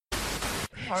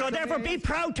So therefore be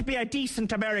proud to be a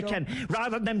decent American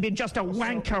rather than being just a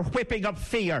wanker whipping up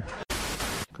fear.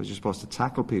 Because you're supposed to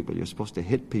tackle people, you're supposed to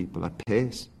hit people at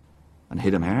pace and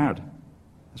hit them hard.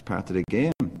 That's part of the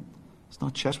game. It's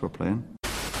not chess we're playing.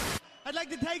 I'd like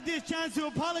to take this chance to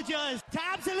apologise to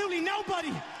absolutely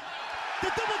nobody. The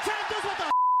double champ does what the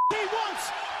he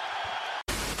wants.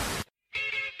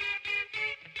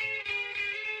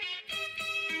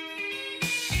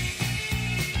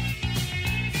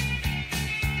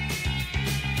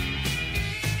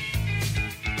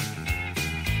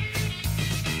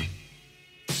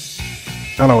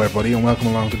 Hello everybody and welcome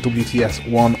along to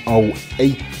WTS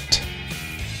 108.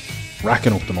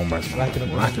 Racking up the numbers, man. Racking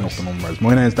up the numbers.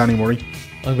 My name is Danny Murray.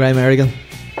 I'm Graham Merrigan.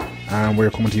 And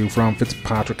we're coming to you from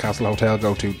Fitzpatrick Castle Hotel.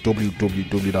 Go to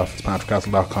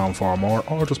www.fitzpatrickcastle.com for more,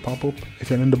 or just pop up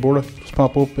if you're in the borough. Just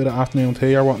pop up, bit of afternoon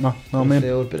tea or whatnot. No, man.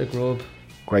 Food, bit of grub.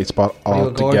 Great spot all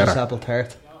a gorgeous together. apple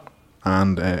tart.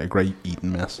 And a great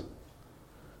eating mess.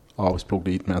 Always plug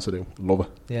the eating mess, I do. Love it.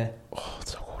 Yeah. Oh,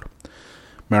 it's so good.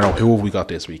 Mero, who have we got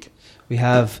this week? We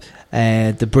have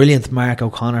the brilliant Mark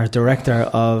O'Connor, director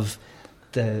of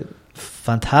the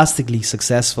fantastically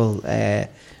successful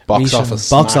Box Office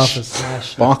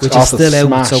Smash. Which is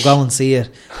still out, so go and see it.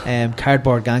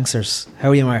 Cardboard Gangsters. How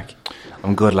are you, Mark?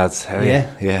 I'm good, lads. How are you?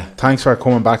 Yeah. Thanks for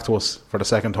coming back to us for the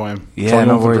second time. Yeah,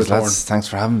 no worries, lads. Thanks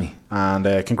for having me. And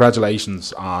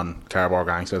congratulations on Cardboard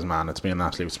Gangsters, man. It's been an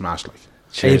absolute smash. Like,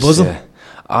 cheers. Are you buzzing? Yeah.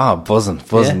 Buzzing.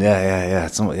 Yeah.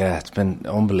 It's been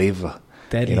unbelievable.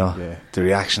 Deadly. You know, the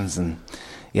reactions and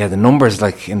the numbers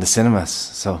like in the cinemas.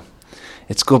 So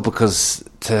it's good because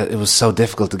it was so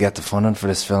difficult to get the funding for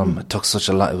this film. It took such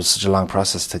a lot. It was such a long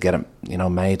process to get it,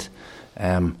 made.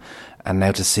 And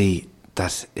now to see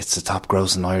that it's the top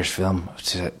grossing Irish film,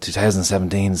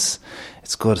 2017's,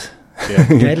 it's good. Yeah.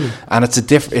 Deadly. And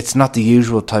it's not the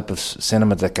usual type of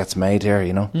cinema that gets made here.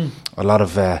 A lot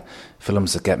of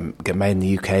films that get made in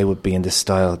the UK would be in this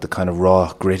style, the kind of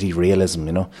raw, gritty realism.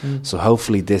 So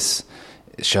hopefully this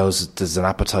shows there's an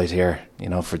appetite here,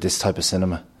 for this type of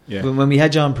cinema. Yeah. When we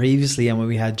had John previously, and when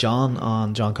we had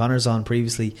John Connors on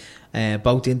previously,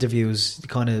 both interviews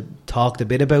kind of talked a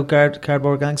bit about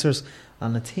Cardboard Gangsters,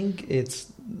 and I think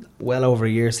it's well over a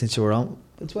year since you were on.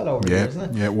 It's well over a year, isn't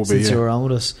it? Yeah, it will be. Since you were on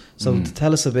with us. So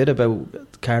tell us a bit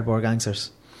about Cardboard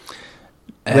Gangsters.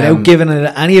 Without giving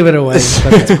any of it away.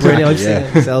 But it's brilliant. I've seen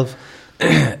it myself.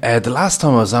 The last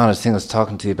time I was on, I think I was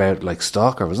talking to you about like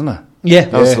Stalker, wasn't it? Yeah.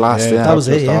 That was the last, That was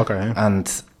it, Stalker, yeah.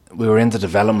 And we were into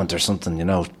development or something,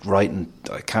 writing,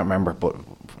 I can't remember but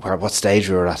what stage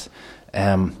we were at.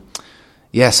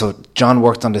 So John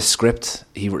worked on this script.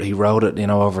 He wrote it,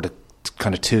 over the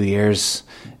kind of 2 years.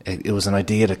 It was an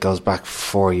idea that goes back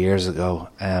 4 years ago.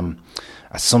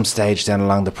 At some stage down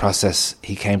along the process,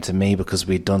 he came to me because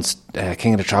we'd done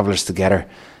King of the Travellers together.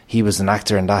 He was an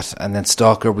actor in that, and then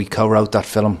Stalker, we co-wrote that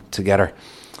film together.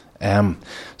 So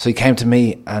he came to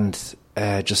me and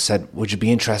just said, would you be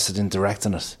interested in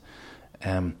directing it?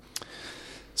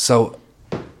 So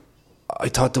I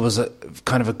thought there was a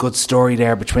kind of a good story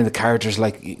there between the characters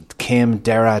like Kim,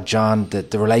 Dara, John,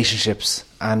 the relationships,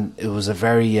 and it was a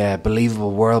very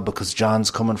believable world because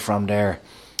John's coming from there.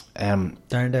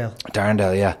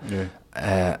 Darndale, yeah.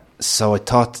 So I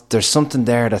thought there's something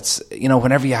there that's,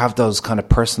 whenever you have those kind of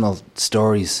personal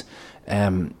stories,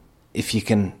 if you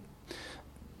can,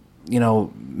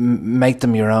 make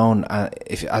them your own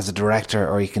if as a director,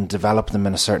 or you can develop them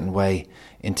in a certain way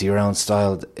into your own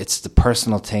style, it's the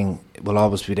personal thing will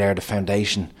always be there, the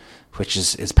foundation, which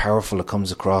is powerful, it comes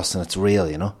across and it's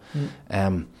real,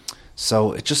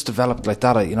 So it just developed like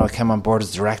that. I came on board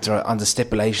as director on the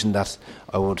stipulation that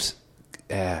I would,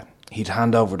 he'd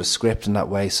hand over the script in that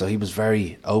way. So he was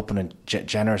very open and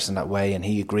generous in that way, and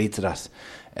he agreed to that.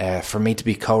 For me to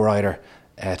be co-writer,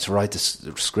 to write the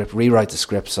script, rewrite the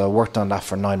script. So I worked on that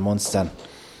for 9 months then.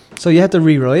 So you had to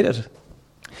rewrite it?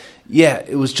 Yeah,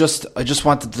 it was I just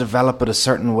wanted to develop it a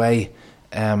certain way,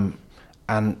 and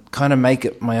kind of make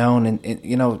it my own. And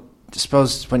I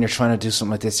suppose when you're trying to do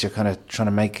something like this, you're kind of trying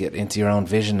to make it into your own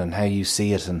vision and how you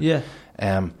see it.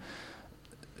 And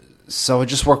so I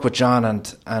just worked with John,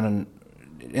 and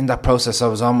in that process, I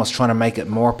was almost trying to make it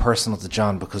more personal to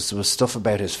John because there was stuff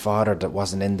about his father that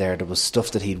wasn't in there. There was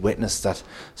stuff that he'd witnessed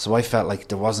so I felt like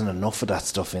there wasn't enough of that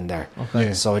stuff in there. Okay.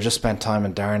 Yeah. So I just spent time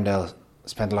in Darndale,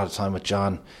 spent a lot of time with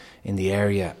John in the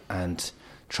area, and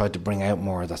tried to bring out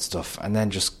more of that stuff, and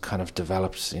then just kind of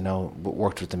developed,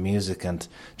 worked with the music and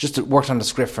just worked on the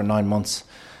script for 9 months,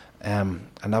 and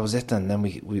that was it. And then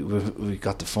we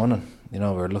got the funding. We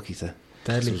were lucky to.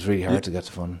 It was really hard to get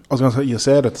the funding. I was going to say, you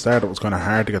said at the start it was kind of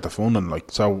hard to get the funding.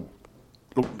 Like, so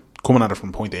look, coming at it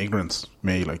from point of ignorance,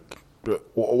 me, like,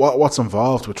 what's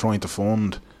involved with trying to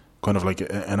fund kind of like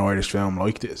an Irish film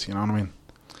like this? You know what I mean?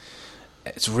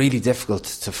 It's really difficult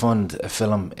to fund a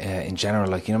film in general.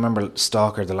 Like, you know, remember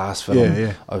Stalker, the last film?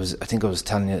 Yeah. I think I was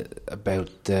telling you about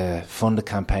the funded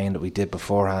campaign that we did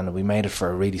beforehand, and we made it for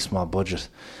a really small budget.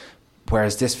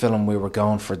 Whereas this film, we were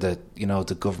going for the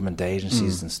government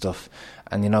agencies and stuff.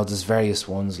 And, you know, there's various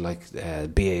ones like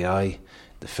BAI,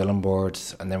 the Film Board,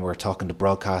 and then we're talking to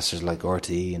broadcasters like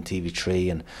RTE and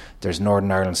TV3, and there's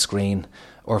Northern Ireland Screen.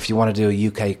 Or if you want to do a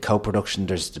UK co-production,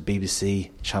 there's the BBC,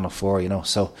 Channel 4, you know.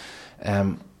 So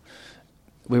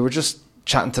we were just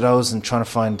chatting to those and trying to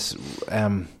find...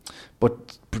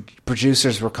 but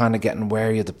producers were kind of getting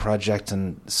wary of the project,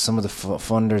 and some of the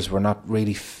funders were not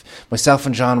really... myself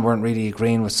and John weren't really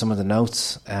agreeing with some of the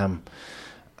notes.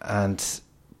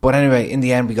 But anyway, in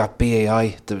the end, we got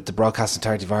BAI, the Broadcasting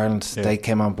Authority of Ireland. Yeah. They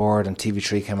came on board, and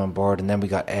TV3 came on board, and then we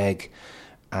got Egg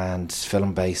and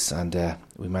Filmbase, and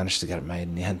we managed to get it made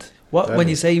in the end. When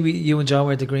you say you and John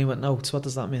weren't agreeing with notes, what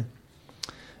does that mean?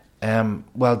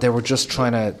 Well, they were just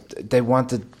trying to... They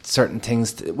wanted certain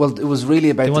things... it was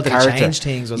really about the character. They wanted to change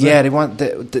things, was it? Yeah, they want...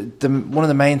 one of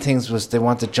the main things was they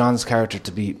wanted John's character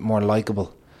to be more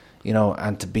likeable, you know,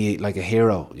 and to be like a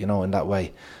hero, you know, in that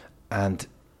way. And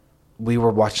we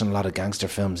were watching a lot of gangster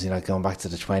films, you know, going back to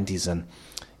the 20s, and,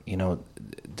 you know,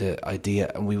 the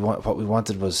idea... And what we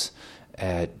wanted was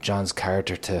John's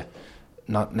character to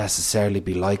not necessarily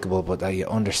be likeable, but that you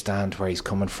understand where he's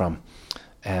coming from.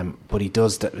 But he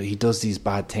does these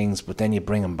bad things, but then you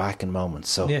bring him back in moments.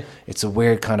 So it's a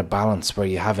weird kind of balance where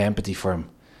you have empathy for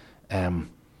him,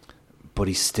 but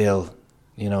he still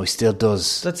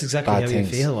does. That's exactly how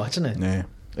things. You feel watching it. Yeah,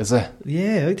 is it?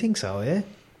 Yeah, I think so. Yeah,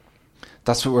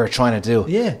 that's what we're trying to do.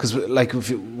 Yeah, because like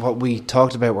what we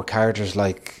talked about were characters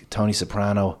like Tony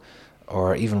Soprano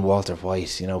or even Walter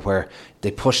White, you know, where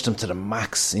they pushed them to the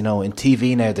max. You know, in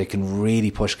TV now they can really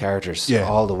push characters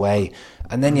all the way.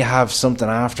 And then you have something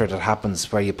after that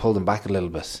happens where you pull them back a little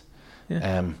bit.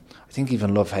 Yeah. I think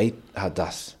even Love Hate had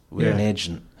that with an age,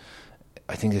 and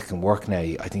I think it can work now.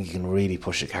 I think you can really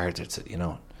push a character to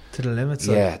the limits.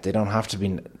 Yeah, they don't have to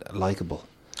be likeable.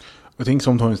 I think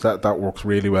sometimes that works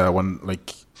really well when,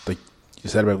 like you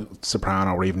said about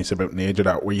Soprano, or even you said about Nage,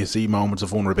 that where you see moments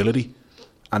of vulnerability,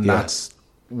 and that's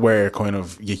where kind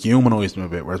of you humanise them a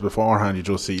bit. Whereas beforehand, you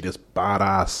just see this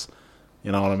badass.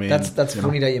 You know what I mean? That's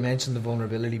funny that you mentioned the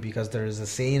vulnerability, because there is a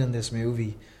scene in this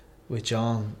movie with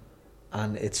John,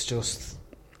 and it's just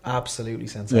absolutely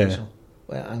sensational.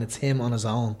 Yeah. And it's him on his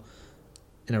own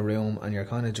in a room, and you're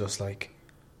kind of just like,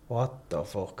 what the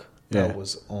fuck? That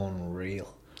was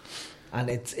unreal. And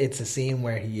it's a scene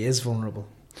where he is vulnerable.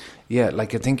 Yeah,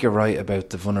 like I think you're right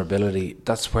about the vulnerability.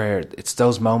 That's where it's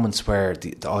those moments where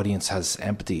the audience has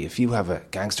empathy. If you have a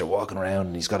gangster walking around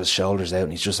and he's got his shoulders out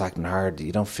and he's just acting hard,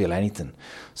 you don't feel anything.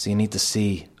 So you need to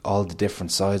see all the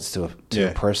different sides to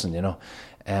a person, you know.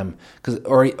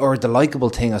 Or the likable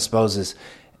thing, I suppose, is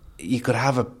you could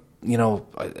have a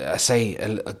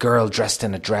girl dressed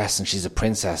in a dress and she's a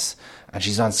princess and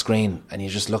she's on screen and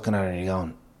you're just looking at her and you're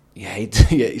going, you hate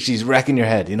she's wrecking your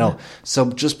head, you know. So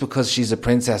just because she's a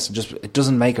princess, it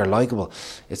doesn't make her likable.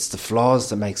 It's the flaws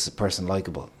that makes a person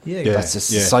likable. That's a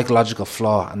psychological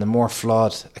flaw, and the more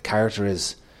flawed a character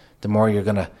is, the more you're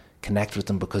going to connect with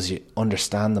them, because you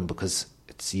understand them, because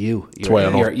it's you.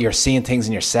 You're seeing things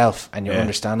in yourself and you're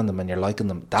understanding them and you're liking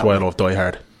them. That's why I love Die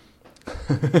Hard.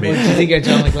 Do you think you're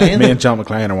John McClane? Me and John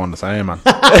McClane are one the same, man.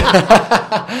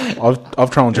 I've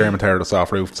thrown Jeremy Terry to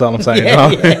soft roof. That's all I'm saying.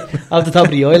 Off the top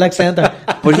of the Ilex Centre.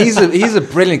 But he's a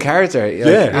brilliant character.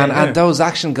 And those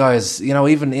action guys, you know,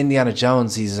 even Indiana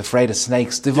Jones, he's afraid of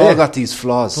snakes. They've all got these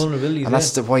flaws, vulnerabilities, and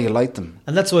that's why you like them.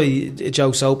 And that's why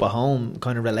Joe Soap at home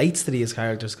kind of relates to these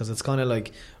characters, because it's kind of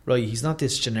like, right, he's not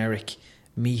this generic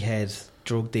meathead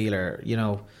drug dealer, you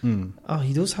know.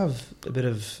 He does have a bit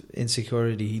of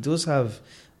insecurity. He does have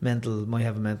might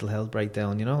have a mental health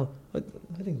breakdown, you know. I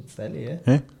think it's deadly,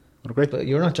 yeah. Great. But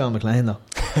you're not John McClane, though.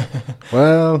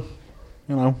 Well,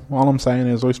 you know, all I'm saying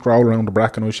is I stroll around the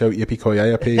Bracken and I shout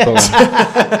yippee-ki-yay at people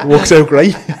and it works out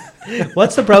great.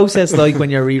 What's the process like when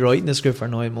you're rewriting the script for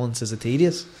 9 months? Is it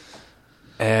tedious?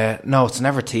 No, it's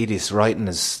never tedious. Writing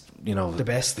is, you know, the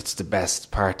best. It's the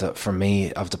best part for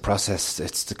me of the process.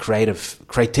 It's the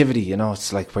creativity, you know.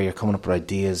 It's like where you're coming up with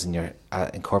ideas and you're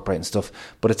incorporating stuff.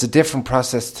 But it's a different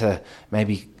process to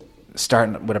maybe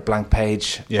starting with a blank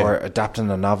page or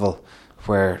adapting a novel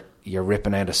where you're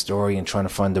ripping out a story and trying to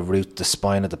find the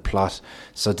spine of the plot.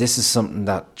 So this is something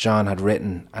that John had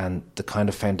written, and the kind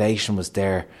of foundation was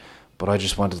there, but I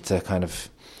just wanted to kind of,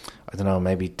 I don't know,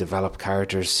 maybe develop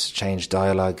characters, change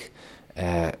dialogue,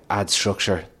 add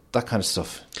structure, that kind of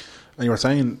stuff. And you were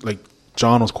saying, like,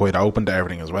 John was quite open to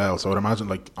everything as well. So I'd imagine,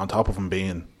 like, on top of him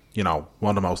being, you know,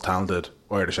 one of the most talented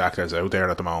Irish actors out there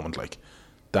at the moment, like,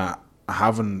 that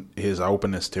having his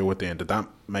openness to it, then, did that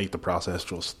make the process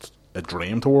just a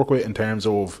dream to work with in terms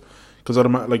of, because I'd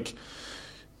imagine, like,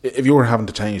 if you were having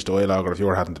to change dialogue or if you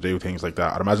were having to do things like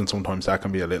that, I'd imagine sometimes that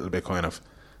can be a little bit kind of,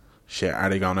 shit, are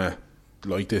they gonna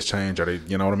like this change? Are they,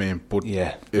 you know what I mean? But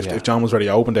if John was very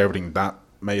open to everything, that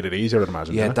made it easier, I'd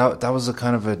imagine. Yeah, that was a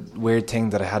kind of a weird thing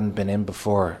that I hadn't been in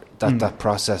before. That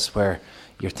process where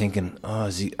you're thinking, are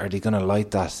they going to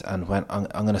like that? And when I'm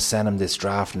going to send him this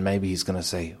draft, and maybe he's going to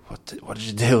say, what did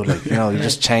you do? Like, you know, you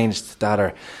just changed that,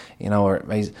 or, you know, or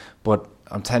but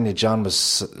I'm telling you, John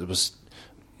was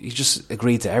he just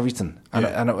agreed to everything,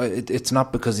 and it's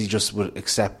not because he just would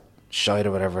accept shite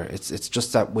or whatever. It's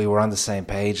just that we were on the same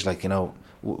page, like, you know,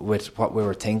 with what we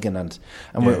were thinking, and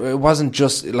it wasn't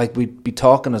just like we'd be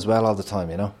talking as well all the time,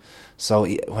 you know. So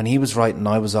when he was writing,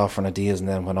 I was offering ideas, and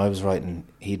then when I was writing,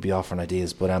 he'd be offering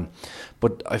ideas. But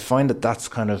I find that's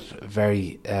kind of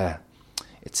very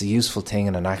it's a useful thing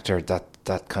in an actor,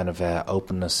 that kind of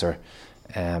openness, or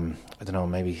I don't know,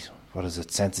 maybe what is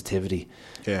it, sensitivity,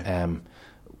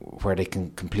 where they can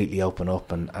completely open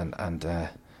up and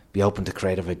be open to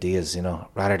creative ideas, you know,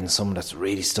 rather than someone that's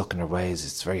really stuck in their ways.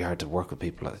 It's very hard to work with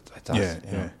people like that.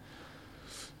 Yeah.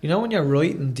 You know, when you're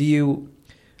writing, do you,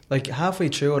 like, halfway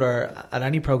through it or at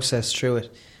any process through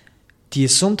it, do you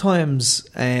sometimes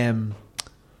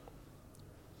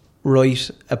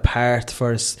write a part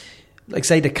for, like,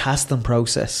 say, the casting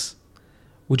process?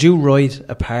 Would you write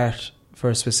a part for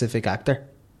a specific actor?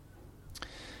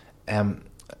 No,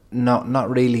 not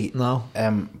really. No.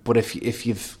 But if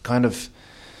you've kind of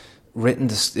written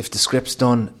if the script's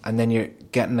done and then you're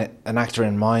getting an actor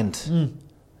in mind,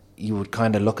 you would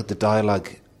kind of look at the dialogue,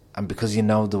 and because you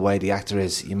know the way the actor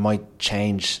is, you might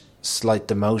change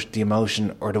the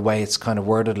emotion or the way it's kind of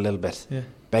worded a little bit,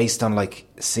 based on, like,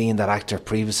 seeing that actor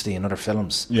previously in other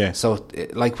films. Yeah. So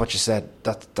like what you said,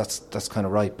 that's kind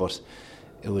of right, but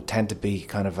it would tend to be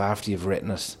kind of after you've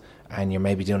written it and you're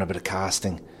maybe doing a bit of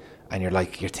casting, and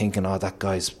you're thinking, oh, that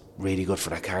guy's really good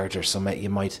for that character, so you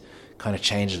might kind of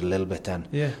change it a little bit then.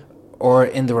 Yeah. Or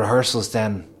in the rehearsals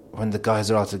then, when the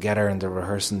guys are all together and they're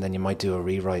rehearsing, then you might do a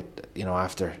rewrite, you know,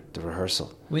 after the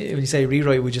rehearsal. When you say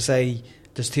rewrite, would you say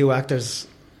there's two actors,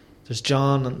 there's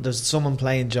John, and there's someone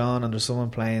playing John and there's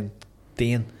someone playing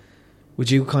Dean?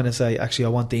 Would you kind of say, actually, I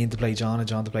want Dean to play John and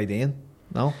John to play Dean?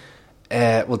 No?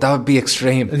 Well, that would be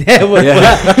extreme. Has it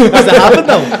happened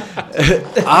though?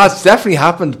 It's definitely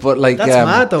happened, but like that's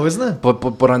mad though, isn't it?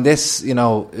 But on this, you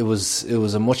know, it was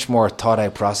a much more thought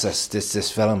out process.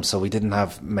 This film, so we didn't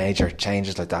have major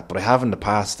changes like that. But I have in the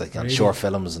past, like on short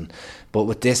films, but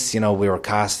with this, you know, we were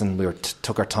casting, we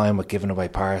took our time with giving away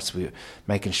parts, we were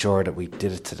making sure that we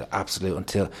did it to the absolute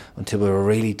until we were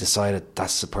really decided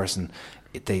that's the person.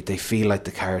 They feel like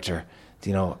the character,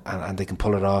 you know, and they can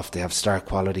pull it off. They have star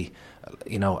quality,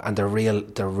 you know, and they're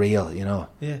real, you know.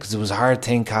 Because it was a hard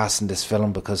thing casting this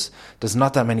film, because there's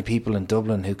not that many people in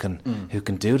Dublin who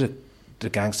can do the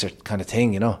gangster kind of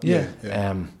thing, you know.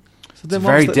 So it's a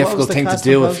very difficult thing to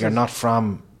do if you're not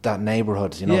from that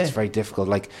neighbourhood, you know. It's very difficult.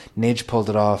 Like Nidge pulled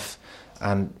it off,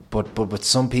 but with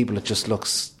some people it just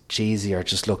looks cheesy, or it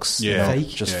just looks you know,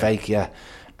 fake,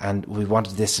 and we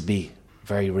wanted this to be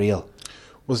very real.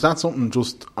 Was that something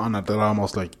just on it that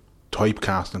almost like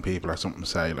typecasting people or something to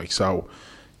say? Like, so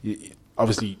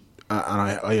obviously,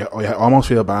 and I almost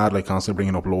feel bad, like, constantly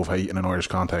bringing up love hate in an Irish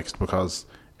context, because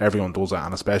everyone does that,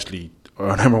 and especially I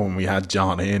remember when we had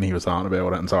John in, he was on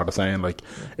about it and sort of saying, like,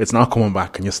 it's not coming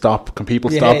back. Can you stop? Can people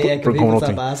stop from coming up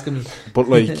to me? Asking me? But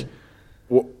like,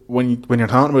 when you're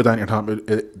talking about that, and you're talking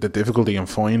about the difficulty in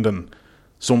finding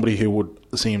somebody who would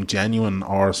seem genuine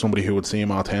or somebody who would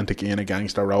seem authentic in a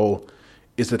gangster role,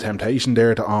 is the temptation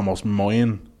there to almost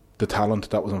mine the talent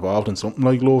that was involved in something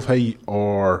like Love Hate,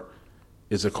 or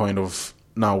is it kind of,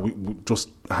 no, we just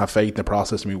have faith in the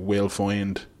process and we will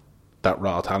find that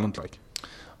raw talent? Like,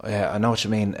 yeah, I know what you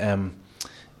mean.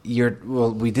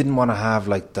 We didn't want to have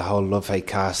like the whole Love Hate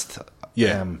cast.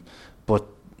 But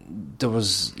there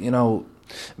was, you know,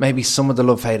 maybe some of the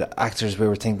Love Hate actors we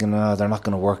were thinking, oh, they're not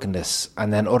going to work in this,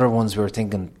 and then other ones we were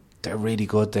thinking they're really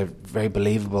good, they're very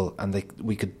believable, and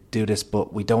we could do this,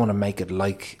 but we don't want to make it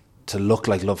to look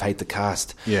like Love Hate the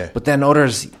cast. But then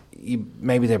others,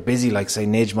 maybe they're busy, like say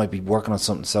Nidge might be working on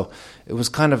something, so it was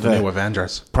kind of the new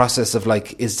Avengers process of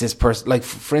like, is this person, like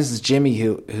for instance Jimmy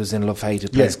who's in Love Hate, who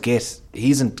plays Git,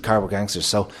 he's in Cardboard Gangsters,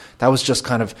 so that was just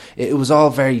kind of, it was all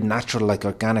very natural, like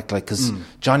organic, like, because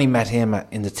Johnny met him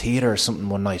in the theatre or something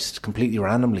one night completely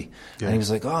randomly, and he was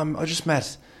like, oh, I just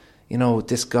met, you know,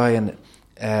 this guy, and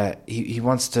he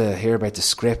wants to hear about the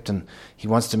script and he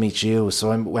wants to meet you.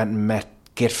 So I went and met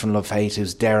Git from Love Hate,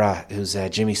 who's Dara, who's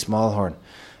Jimmy Smallhorn,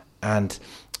 and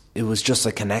it was just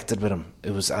I connected with him.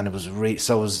 It was kind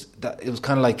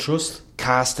of like Trust.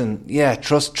 casting,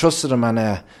 trusted him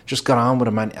and just got on with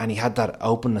him, and he had that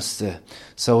openness to.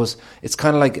 So it's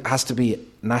kind of like it has to be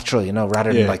natural,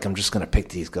 rather than like I'm just going to pick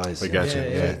these guys. I get you.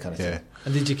 Yeah. kind of thing.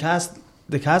 And did you cast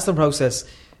the casting process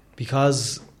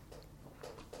because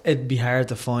it'd be hard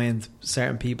to find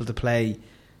certain people to play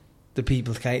the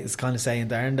people it's kind of say in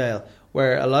Darndale,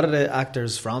 where a lot of the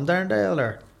actors from Darndale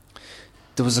are.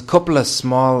 There was a couple of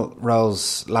small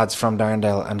roles, lads from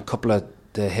Darndale, and a couple of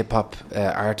the hip hop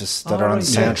artists that are on the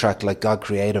soundtrack, like God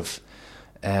Creative.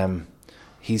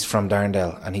 He's from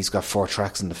Darndale, and he's got 4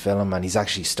 tracks in the film, and he's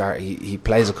actually he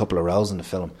plays a couple of roles in the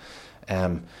film.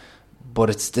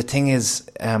 But the thing is,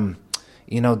 the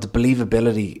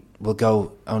believability will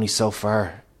go only so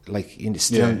far. Like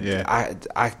the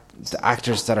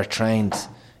actors that are trained.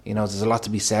 There's a lot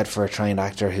to be said for a trained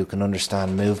actor who can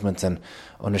understand movement and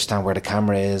understand where the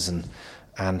camera is and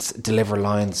deliver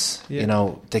lines.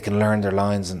 Yeah. They can learn their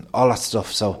lines and all that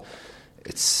stuff. So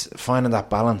it's finding that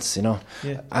balance, Yeah.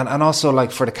 And also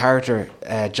like for the character,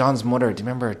 John's mother. Do you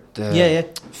remember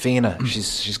Fiona?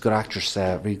 She's a good actress,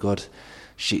 really good.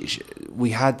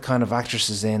 We had kind of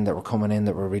actresses in that were coming in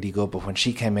that were really good, but when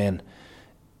she came in,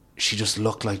 she just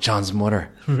looked like John's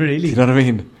mother. Really? Do you know what I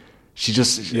mean? She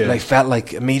just felt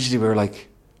like immediately we were like,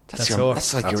 that's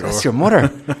your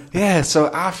mother. Yeah. So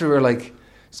after we were like,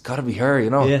 it's got to be her,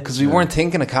 because we weren't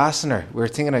thinking of casting her. We were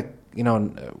thinking of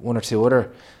 1 or 2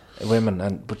 other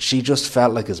women, but she just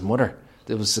felt like his mother.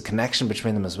 There was a connection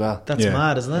between them as well. That's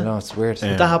mad, isn't it? It's weird.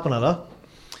 Would that happen a lot?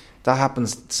 That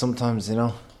happens sometimes,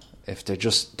 if they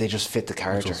just fit the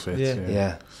character. Just fits,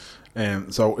 Yeah.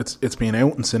 So it's been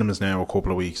out in cinemas now a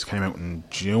couple of weeks. Came out in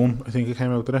June, I think it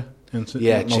came out today. June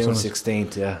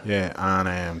 16th. Yeah, and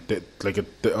I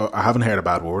haven't heard a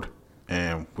bad word,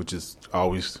 which is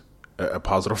always a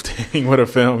positive thing with a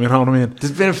film. You know what I mean?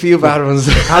 There's been a few bad ones.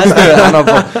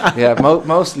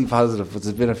 Mostly positive, but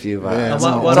there's been a few bad ones.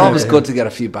 It's always good to get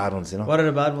a few bad ones. What are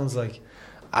the bad ones like?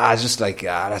 Just like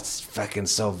that's fucking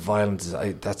so violent.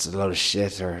 That's a lot of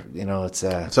shit, or it's.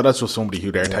 So that's just somebody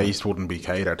who their taste wouldn't be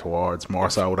catered towards more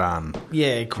so than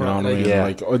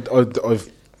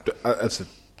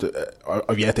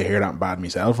I've yet to hear that bad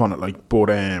myself on it. But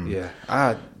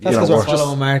that's because we're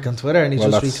following Mark on Twitter and he's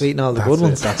just retweeting all the good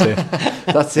ones. That's it.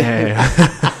 That's it.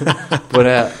 But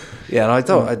I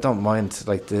don't mind.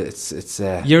 Like it's.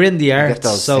 You're in the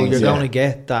arts, so things, you're going to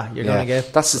get that. You're going to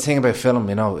get. That's the thing about film.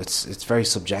 It's very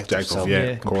subjective. So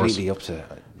completely up to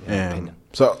opinion.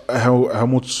 So how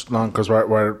much long? Because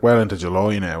we're well into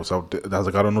July now. So has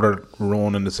it got another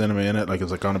run in the cinema in it? Like,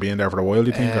 is it going to be in there for a while?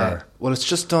 Do you think? Well, it's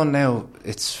just done now.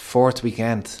 It's 4th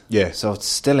weekend. Yeah. So it's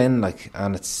still in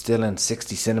and it's still in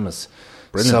 60 cinemas.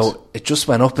 Brilliant. So it just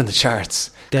went up in the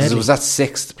charts because it was at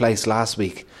 6th place last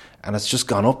week, and it's just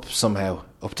gone up somehow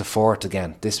up to 4th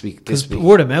again this week. Because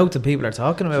word of mouth and people are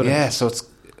talking about it. Yeah. So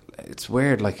it's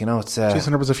weird, like it's.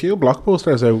 Jason, there was a few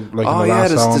blockbusters out. Like in the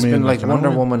last there's been like Wonder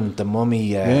Woman, The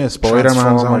Mummy,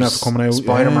 Spider-Man's coming out.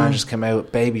 Spider-Man just came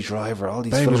out, Baby Driver, all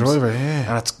these films.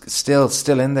 And it's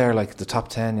still in there, like the top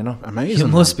 10. Amazing.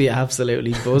 You must be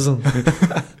absolutely buzzing.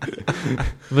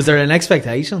 Was there an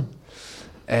expectation?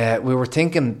 We were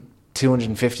thinking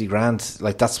 250 grand.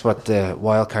 Like that's what the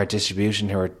Wildcard Distribution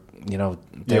who were,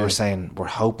 they were saying we're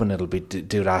hoping it'll be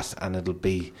do that, and it'll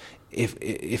be.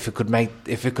 If it could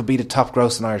be the top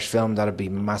grossing Irish film, that'd be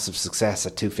massive success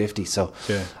at 250. So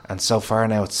and so far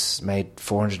now it's made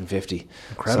 450.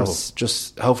 Incredible. So it's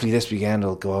just hopefully this weekend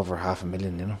it'll go over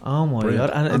 500,000. Oh my god!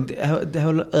 And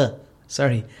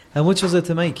how much was it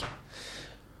to make?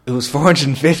 It was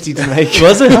 450 to make.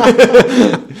 Was it?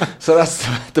 So that's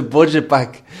the budget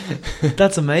back.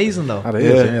 That's amazing, though. That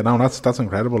is, yeah. No, that's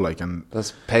incredible. Like, and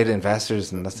that's paid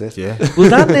investors, and that's it. Yeah.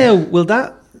 Will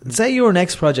that say your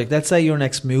next project? Let's say your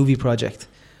next movie project.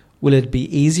 Will it be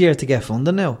easier to get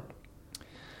funding now?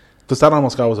 Does that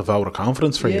almost go as a vote of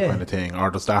confidence for you, kind of thing,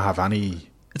 or does that have any?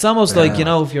 It's almost like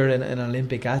if you're an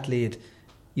Olympic athlete,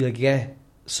 you'll get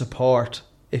support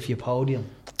if you podium.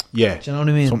 Yeah, do you know what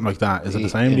I mean? Something like that. Is it the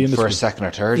same in the industry? For a second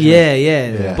or third?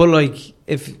 Yeah. But like,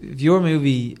 if your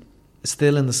movie is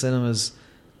still in the cinemas,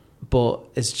 but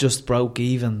it's just broke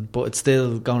even, but it's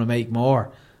still going to make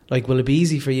more, like, will it be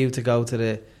easy for you to go to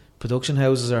the production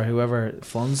houses or whoever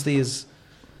funds these?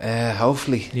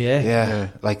 Hopefully. Yeah.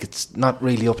 Like, it's not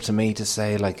really up to me to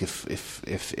say, like,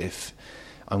 if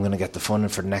I'm going to get the funding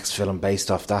for the next film based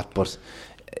off that, but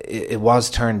it was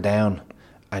turned down,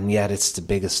 and yet it's the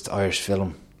biggest Irish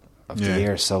film of the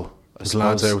year, so There's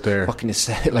lads out there. What can you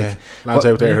say? Like lads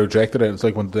out there who rejected it. It's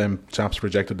like one of them chaps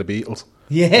rejected the Beatles.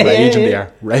 Yeah, Raging yeah. they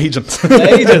are. Raging.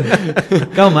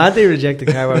 Go mad, they rejected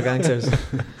Cardboard Gangsters.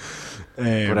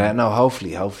 But no,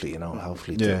 hopefully,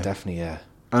 Yeah. definitely.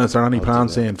 And is there any I'll do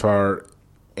plans that. in for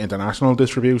international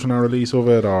distribution or release of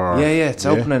it? Or It's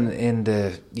opening in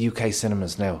the UK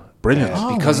cinemas now. Brilliant.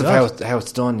 Because of my God. how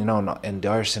it's done, not in the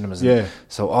Irish cinemas. Yeah.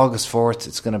 So August 4th,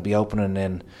 it's going to be opening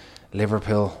in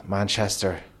Liverpool,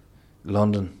 Manchester,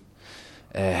 London,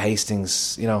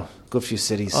 Hastings. Good few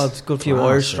cities. Oh, it's a good few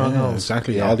Irish Yeah, strongholds.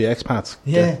 exactly. Yeah. All the expats.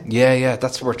 Yeah. Yeah.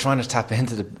 That's what we're trying to tap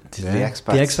into the expats.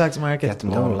 The X-Factor market. Get them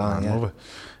going along. I Yeah. love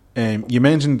it. You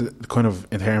mentioned kind of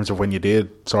in terms of when you did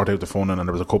sort out the funding, and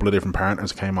there was a couple of different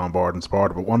partners that came on board and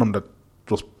supported, but one of them that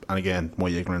just, and again, my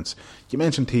ignorance, you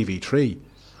mentioned TV3.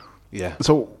 Yeah.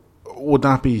 So would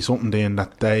that be something then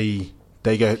that they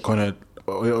get kind of,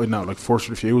 I don't know, like first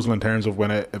refusal in terms of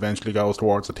when it eventually goes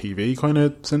towards the TV kind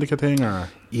of syndicate thing, or?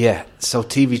 Yeah, so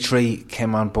TV3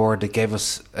 came on board. They gave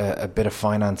us a bit of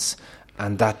finance,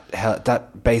 and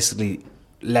that basically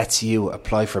lets you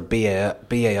apply for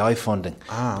BAI funding.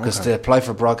 Because okay. to apply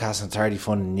for broadcast authority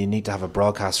funding, you need to have a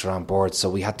broadcaster on board. So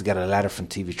we had to get a letter from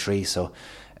TV3. So,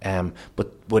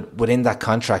 but within that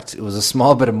contract, it was a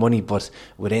small bit of money, but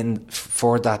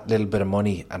for that little bit of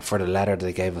money and for the letter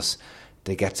they gave us,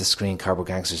 they get to screen Cardboard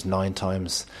Gangsters 9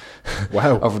 times.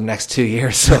 Wow. Over the next 2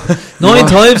 years. So 9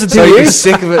 times in 2 so you're years?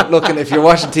 sick of it looking. If you're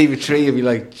watching TV3, you'll be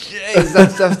like, jeez,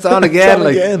 that's on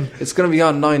again. It's going to be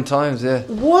on 9 times, yeah.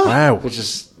 What? Wow. Which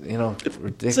is,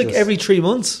 ridiculous. It's like every 3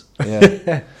 months.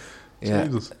 Yeah. Yeah.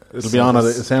 Jesus. It'll So be on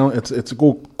it's- it's a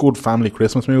good family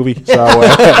Christmas movie. So I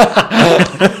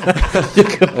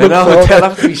know, they'll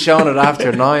have to be showing it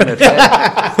after 9 or 10.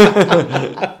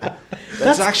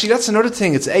 That's another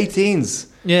thing. It's 18s.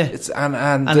 Yeah.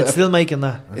 And it's still making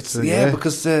that. It's yeah.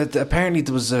 because apparently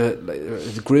there was a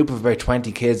group of about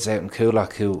 20 kids out in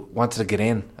Coolock who wanted to get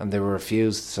in and they were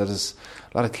refused. So there's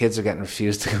a lot of kids are getting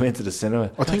refused to come into the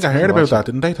cinema. I think I heard about that.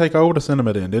 Didn't they take over the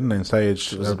cinema then? Didn't they? In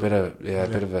stage, There was a bit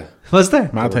of a Was there?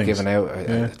 mad they were things. giving out.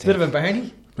 Yeah. I think. Bit of a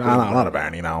Barney? No, not a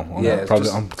Barney. No, Yeah, it's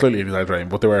just- I'm completely exaggerating,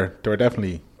 but they were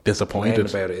definitely disappointed.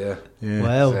 About it, yeah. Yeah,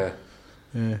 Wow. So,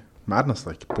 yeah, madness.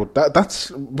 Like, but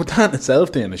that in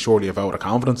itself then is surely a vote of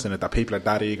confidence in it that people are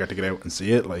that eager to get out and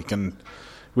see it. Like, and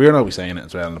we're always saying it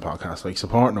as well in the podcast. Like,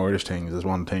 supporting Irish things is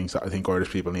one of the things that I think Irish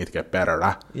people need to get better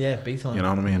at. Yeah, big time. You know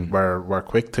what I mean? We're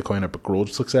quick to kind of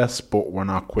begrudge success, but we're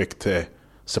not quick to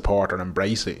support or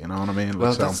embrace it. You know what I mean?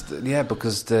 well, Like, so,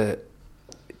 because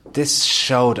this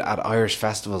showed at Irish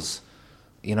festivals,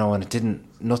 and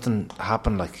nothing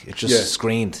happened. Like it just Yeah.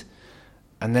 screened,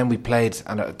 and then we played.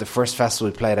 And the first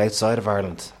festival we played outside of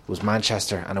Ireland was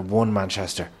Manchester, and it won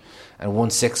Manchester, and it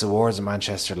won 6 awards in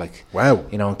Manchester. Like wow.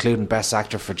 including Best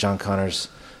Actor for John Connors,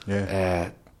 Yeah.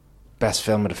 Best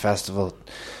Film of the festival,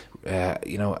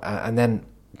 and then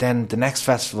the next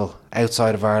festival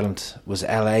outside of Ireland was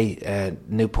LA,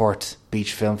 Newport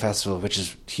Beach Film Festival, which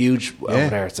is huge Yeah. over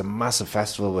there. It's a massive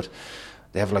festival, but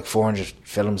they have like 400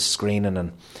 films screening,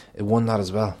 and it won that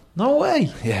as well. No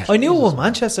way. Yeah. I knew it won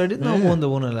Manchester. I didn't know it Yeah. won the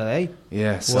one in LA.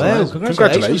 Yeah, so Wow, that-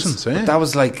 congratulations. Yeah. but that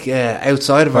was like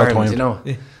outside of Fair Ireland,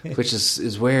 point. which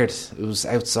is weird. It was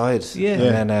outside. Yeah.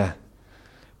 And then,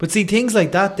 But see, things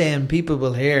like that then people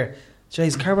will hear,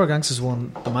 jeez, Cardboard Gangsters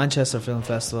won the Manchester Film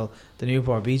Festival, the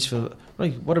Newport Beach Film.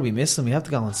 Right, what are we missing? We have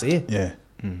to go and see it. Yeah.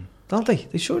 Don't they?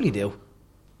 They surely do.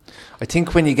 I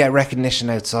think when you get recognition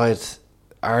outside,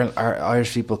 our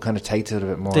Irish people kind of take to it a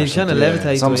bit more. They or kind of something.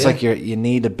 levitate. It's almost to it, like you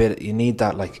need a bit. You need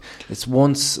that. Like it's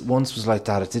once was like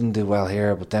that. It didn't do well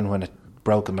here, but then when it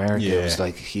broke America, it was Yeah.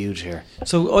 like huge here. yeah.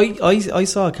 So I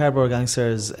saw Cardboard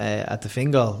Gangsters at the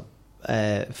Fingal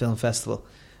Film Festival.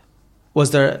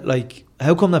 Was there, like,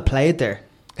 how come they played there?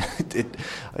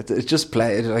 it just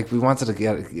played. Like we wanted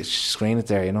to screen it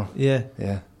there, Yeah.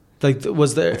 Yeah, Like,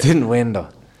 was there... it didn't win though.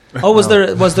 Oh, was No.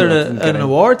 there Didn't get an in.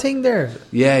 award thing there?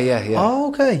 Yeah. Oh,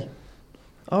 okay.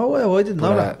 Oh, well, I didn't know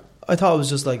But, that. I thought it was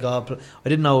just like... I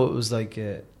didn't know it was like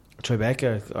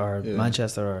Tribeca or Yeah.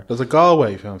 Manchester or... There's a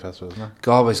Galway Film Festival, isn't there?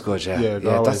 Galway's good. Yeah, Yeah,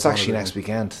 Galway's that's one of actually the- next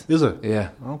weekend. Is it? Yeah.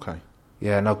 Okay.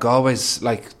 Yeah, no, Galway's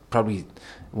like probably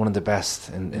one of the best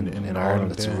in In Ireland.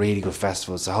 Ireland, It's yeah. a really good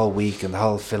festival. It's a whole week, and the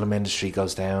whole film industry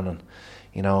goes down, and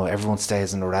everyone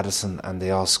stays in the Radisson, and they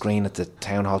all screen at the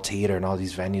Town Hall Theatre and all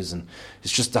these venues, and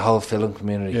it's just the whole film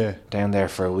community Yeah. down there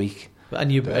for a week. And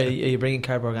are you bringing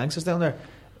Cardboard Gangsters down there?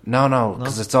 No,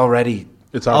 because it's already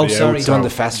It's already sorry. out, done so-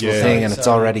 the festival yeah. thing, and it's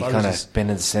Sorry, already kind apologies. of been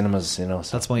in the cinemas, So.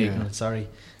 That's my Yeah. ignorance, sorry.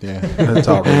 Yeah, it's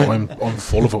all right. I'm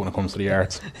full of it when it comes to the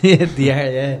arts. Yeah, they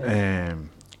are, yeah.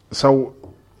 So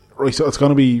it's going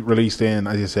to be released in,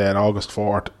 as you said, August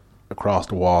 4th across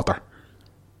the water.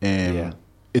 Yeah.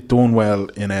 It done well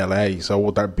in LA, so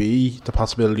would there be the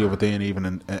possibility of it being even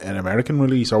an American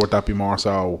release, or would that be more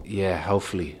so? Yeah,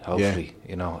 hopefully,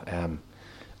 you know,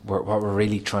 what we're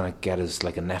really trying to get is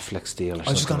like a Netflix deal or something.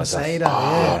 I was just going to like say that.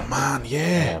 that. Oh man,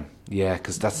 yeah, Yeah,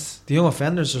 because that's The Young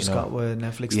Offenders just you know, got with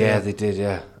Netflix. yeah, there. they did,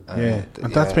 yeah,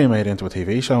 and that's being made into a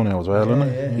TV show now as well, isn't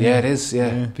it? yeah, it is,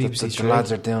 yeah. BBC The Three.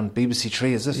 lads are doing BBC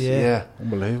Three, is it? Yeah.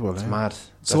 Unbelievable. It's yeah. mad.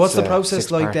 So what's the That's, process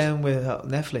 6 like parts. then with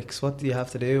Netflix? What do you have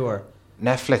to do? Or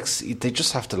Netflix, they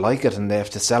just have to like it and they have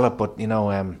to sell it, but you know,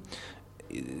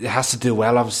 it has to do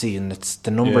well, obviously, and it's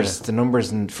the numbers. Yeah. The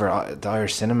numbers for the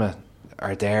Irish cinema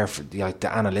are there for the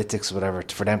analytics, or whatever,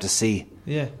 for them to see.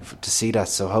 yeah, To see that.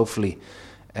 So hopefully,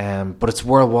 but it's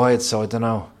worldwide, so I don't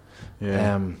know.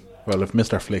 Yeah. Well, if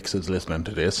Mr. Flix is listening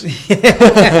to this,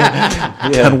 Yeah.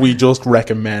 can we just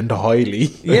recommend highly?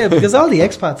 yeah, because all the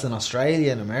expats in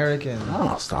Australia and America, and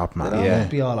Oh, stop, man. they'll Yeah.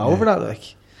 be all over that.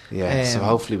 Like, Yeah, so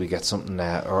hopefully we get something,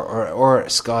 or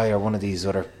Sky or one of these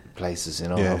other places. You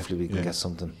know, Yeah, hopefully we can yeah. get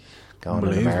something going in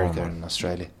Unbelievable, America man. and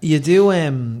Australia. you do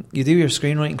your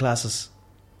screenwriting classes.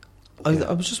 I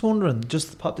was just wondering,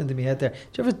 just popped into my head there.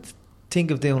 Do you ever think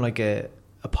of doing like a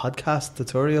podcast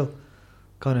tutorial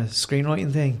kind of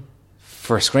screenwriting thing?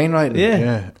 For screenwriting, Yeah.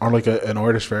 Yeah, or like an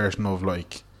Irish version of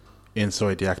like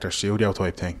Inside the Actor Studio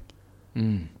type thing,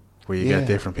 where you Yeah. get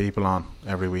different people on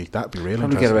every week. That'd be really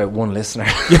probably get interesting. about one listener.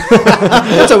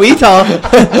 That's what we thought.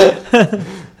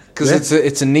 Because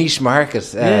it's a niche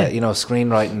market, Yeah. you know,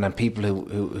 screenwriting, and people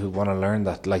who want to learn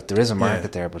that. Like, there is a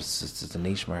market there, but it's a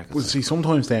niche market. Well, see,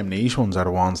 sometimes them niche ones are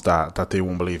the ones that do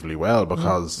unbelievably well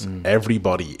because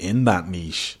everybody in that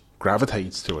niche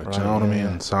gravitates to it. Do you know what I mean?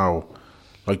 yeah. So,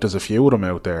 like, there's a few of them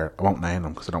out there. I won't name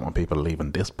them because I don't want people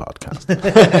leaving this podcast.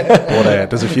 But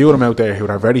there's a few of them out there who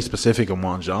are very specific in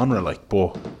one genre, like,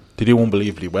 but they do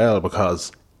unbelievably well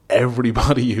because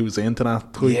everybody who's into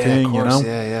that type Yeah, thing, of course, you know.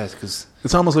 yeah, because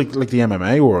It's almost like the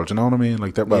MMA world, you know what I mean?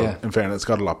 Like that. Well, Yeah. in fairness, it's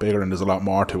got a lot bigger and there's a lot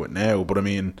more to it now. But I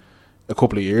mean, a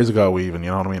couple of years ago, even,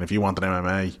 you know what I mean? If you wanted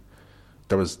MMA,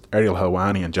 there was Ariel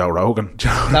Helwani and Joe Rogan. Do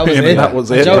you know what That I was mean? it. That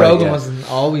was it. Joe like, Rogan yeah. wasn't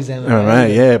always MMA.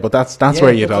 MMA, yeah, but that's Yeah,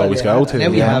 where you'd that's what always they go had. to. Now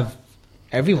we yeah. have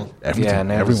everyone. everything, yeah,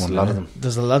 now everyone, there's a lot yeah. of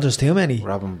them. There's too many.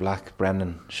 Robin Black,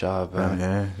 Brendan Shaw,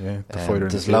 Yeah, the fighter.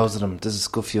 there's loads of them. There's a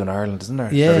good few in Ireland, isn't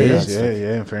there? Yeah, There yeah. is,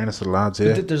 yeah. In fairness to the lads,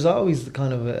 yeah. But there's always the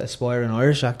kind of aspiring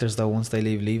Irish actors though once they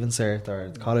leave Leaving Cert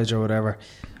or college or whatever.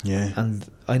 Yeah. And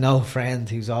I know a friend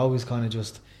who's always kind of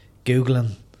just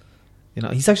Googling. You know,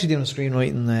 he's actually doing a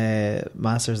screenwriting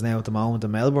masters now at the moment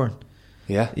in Melbourne.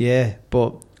 Yeah. Yeah,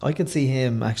 but I could see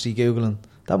him actually Googling.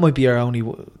 That might be your only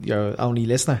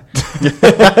listener.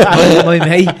 my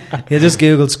mate, he just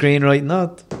Googled screenwriting.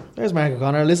 No, there's Mark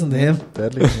O'Connor. Listen to him.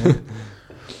 Deadly.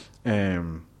 Yeah.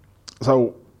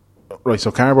 So, right.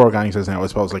 So, Cardboard Gangsters now, I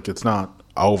suppose, like it's not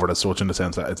over as such in the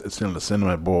sense that it's still in the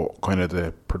cinema, but kind of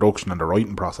the production and the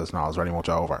writing process now is very much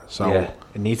over. So, Yeah,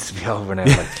 it needs to be over now.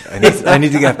 Like, I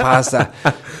need to get past that.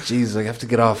 Jeez, I have to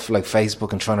get off like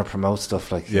Facebook and trying to promote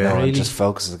stuff, like you Yeah. know, Really? and just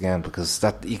focus again, because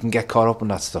that you can get caught up in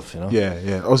that stuff, you know.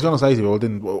 yeah. I was going to say to you, well,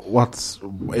 then,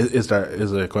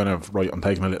 is it kind of right? I'm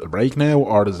taking a little break now,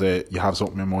 or is it you have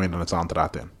something in mind and it's on to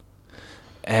that then?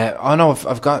 Oh no,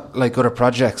 I've got like other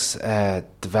projects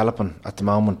developing at the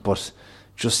moment, but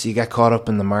just you get caught up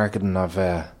in the marketing of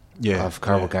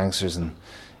Cardboard Gangsters, and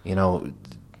you know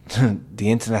the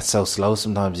internet's so slow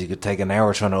sometimes you could take an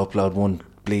hour trying to upload one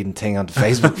bleeding thing onto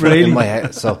Facebook. Really? In my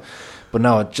head. So, but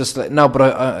no, just like no, but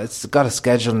I it's got a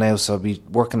schedule now, so I'll be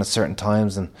working at certain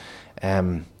times, and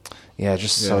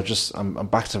so I'm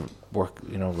back to work,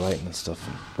 you know, writing and stuff.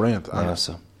 Brilliant. Yeah,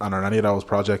 so. And are any of those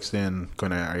projects then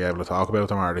kind of, are you able to talk about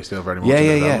them, or are they still very much in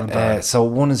Yeah. development, or- So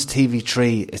one is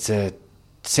TV3. It's a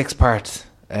 6-part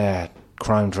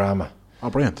crime drama. Oh,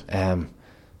 brilliant.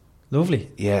 Lovely.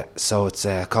 Yeah, so it's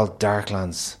called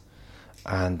Darklands,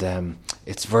 and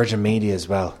it's Virgin Media as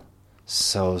well.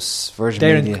 So it's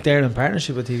Virgin Media. They're in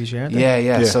partnership with TV3, aren't they?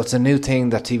 Yeah. So it's a new thing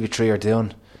that TV3 are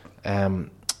doing,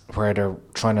 where they're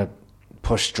trying to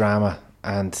push drama,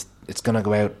 and it's going to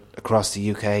go out across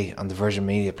the UK on the Virgin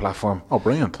Media platform. Oh,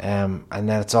 brilliant. And then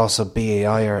it's also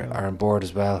BAI are on board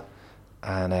as well,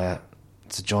 and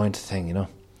it's a joint thing, you know.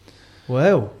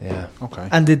 Wow. Yeah. Okay.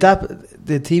 And did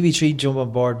TV3 jump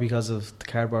on board because of the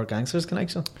Cardboard Gangsters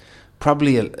connection?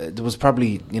 Probably there was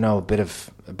probably, you know, a bit of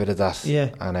that. Yeah.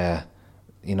 And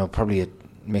you know, probably a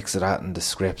mix of that and the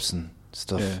scripts and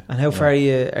stuff. Yeah. And how far are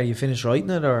you finished writing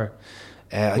it, or?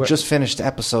 I just finished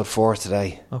episode 4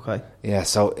 today. Okay. Yeah,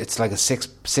 so it's like a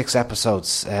six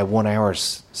episodes, 1 hour,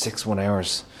 6 1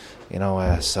 hours. You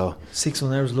know, so 6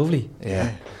 1 hours, lovely.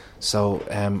 yeah. So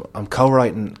I'm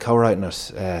co-writing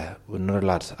it with another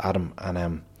lad, Adam,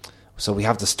 and so we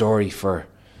have the story for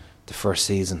the first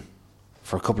season,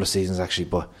 for a couple of seasons actually,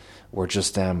 but we're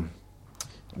just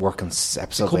working episode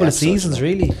A couple by of episode, seasons,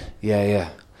 you know. really. Yeah.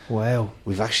 Wow.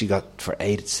 We've actually got for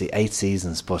eight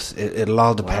seasons, but it'll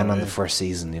all depend on the first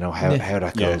season, you know, how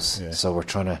that goes. Yeah. So we're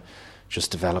trying to just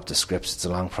develop the scripts. It's a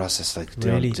long process, like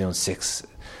Really? doing six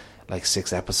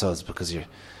episodes, because you're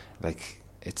like,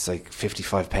 it's like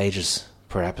 55 pages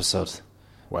per episode.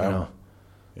 Wow. You know?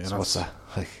 Yeah, So what's that?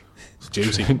 Like It's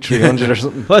juicy. 300 or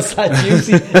something? What's that,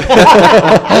 juicy?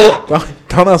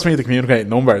 Don't ask me to communicate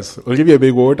numbers. I'll give you a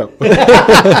big word though.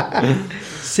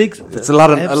 6. It's a lot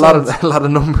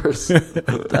of numbers.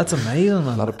 That's amazing,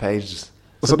 man. A lot of pages.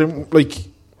 So then, like,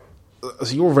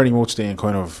 so you were very much then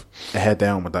kind of a head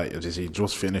down with that. You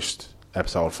just finished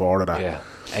episode 4 of that. Yeah,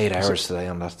 8 hours today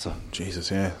on that. So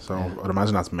Jesus, yeah. So I'd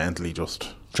imagine that's mentally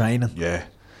just, Training. yeah.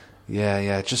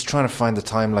 yeah, just trying to find the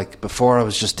time. Like before, I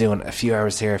was just doing a few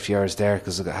hours here, a few hours there,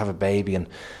 because I have a baby.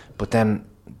 But then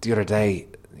the other day,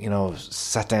 you know,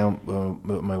 sat down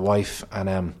with my wife,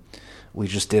 and we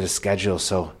just did a schedule.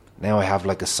 So now I have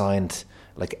like assigned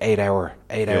like 8 hour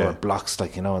blocks,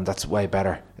 like, you know, and that's way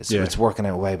better. It's working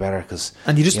out way better, because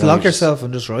And you just lock yourself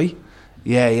and just write.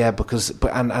 Yeah, because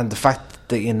the fact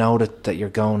that you know that you're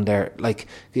going there, like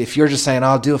if you're just saying,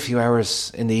 I'll do a few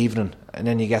hours in the evening, and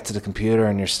then you get to the computer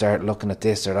and you start looking at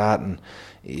this or that, and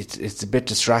it's a bit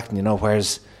distracting, you know.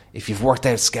 Whereas if you've worked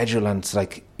out a schedule and it's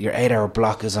like your 8 hour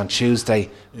block is on Tuesday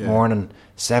morning,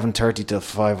 7:30 to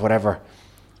 5, whatever,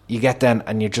 you get then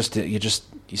and you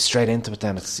straight into it.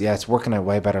 Then it's working out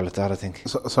way better like that, I think.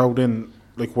 So then,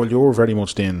 like, while you're very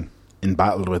much then in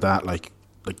battle with that, like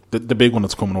the big one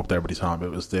that's coming up there, but he's talking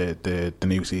about was the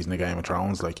new season of Game of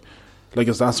Thrones. Like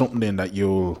is that something then that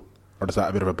or is that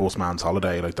a bit of a busman's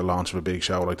holiday, like the launch of a big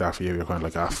show like that for you? You're kind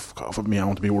of like, off of me, I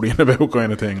want to be worrying about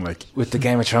kind of thing, like With the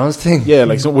Game of Thrones thing? Yeah,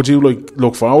 like, so would you like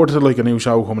look forward to like a new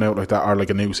show coming out like that, or like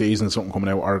a new season, something coming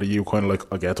out, or are you kind of like,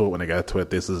 I'll get to it when I get to it?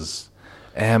 This is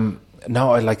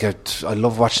no, I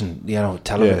love watching, you know,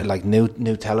 like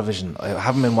new television. I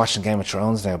haven't been watching Game of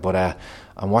Thrones now, but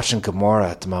I'm watching Gomorrah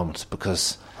at the moment,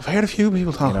 because I've heard a few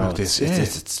people talking you know, about this.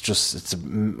 it's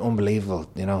unbelievable.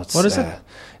 You know, What is it?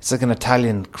 It's like an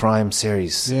Italian crime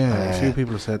series. Yeah, a few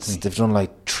people have said to me. They've done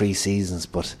like 3 seasons,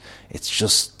 but it's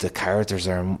just, the characters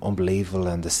are unbelievable,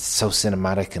 and it's so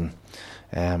cinematic,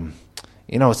 and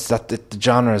you know, it's that the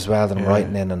genre as well that I'm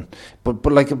writing in, but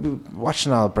like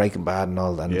watching all Breaking Bad and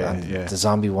all, and the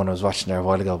zombie one I was watching there a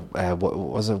while ago. What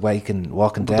was it? Walking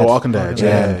Dead. The Walking Dead.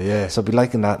 Yeah. So I'd be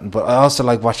liking that, but I also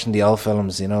like watching the old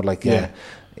films. You know, like you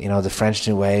know, the French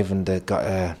New Wave and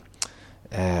the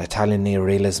Italian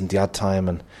neorealism, the odd time,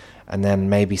 and then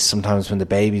maybe sometimes when the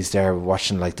baby's there,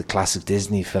 watching like the classic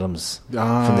Disney films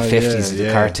from the 50s,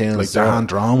 the cartoons, like the hand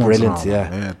drawn ones. Brilliant,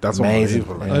 yeah, that's amazing.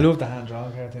 unbelievable. I love the hand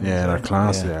drawn cartoons. Yeah, they're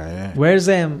class. Yeah. Where's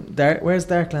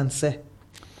Darkland set?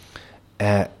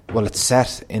 Well, it's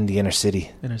set in the inner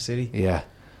city. Inner city, Yeah.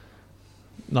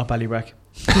 not Ballybrack.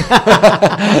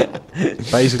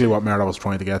 Basically, what Merla was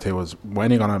trying to get to was,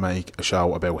 when are you going to make a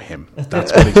show about him?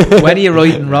 That's what he's When are you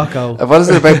writing Rocco? What is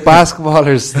it about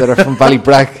basketballers that are from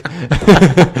Ballybrack?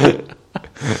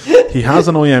 He has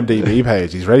an IMDb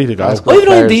page. He's ready to go. Oh, you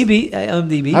know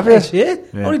IMDb Have page, you?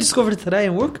 yeah. Only discovered it today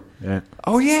in work. Yeah.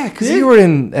 Oh yeah, because you were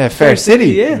in Fair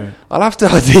City. Yeah. I'll have to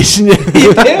audition you.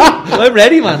 You do? I'm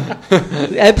ready, man.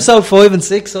 Episode 5 and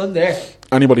 6 on there.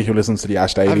 Anybody who listens to the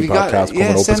Ash Daily Have you got- podcast coming yeah,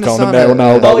 up is send us going to on now a-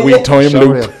 know that Oh, we yeah. time Show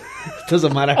loop. reel.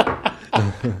 Doesn't matter.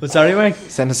 But sorry, Mike.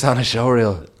 Send us on a show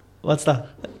reel. What's that?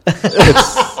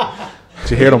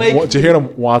 Do you hear him? make- Do you hear him?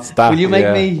 What's that? Will you make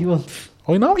Yeah. me? You want?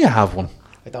 I know you have one.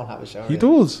 I don't have a show He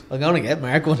reel. does. I'm going to get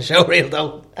Mark on a show reel,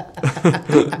 though.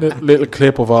 Little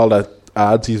clip of all the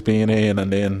ads he's been in,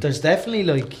 and then There's definitely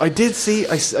like... I did see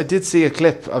a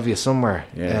clip of you somewhere.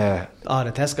 Yeah.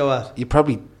 the Tesco ad. You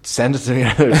probably send it to me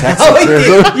or text Oh, it to me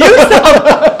or something. you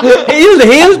stop.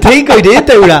 He'll think I did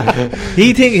do that.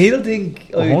 He'll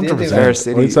think I did do 100%. that. Fair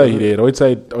City. I'd say he did.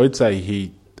 I'd say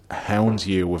he hounds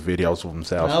you with videos of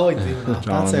himself. No, I do not. Do you know That's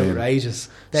what I mean? outrageous.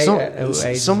 They are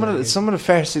outrageous. Some of the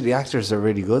Fair City actors are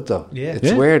really good though. Yeah. It's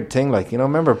a weird thing. Like, you know,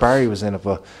 remember Barry was in it,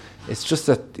 but it's just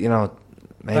that, you know,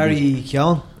 maybe Barry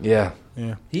Keoghan. Yeah.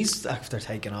 Yeah. He's after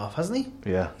taking off, hasn't he?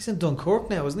 Yeah. He's in Dunkirk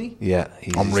now, isn't he? Yeah.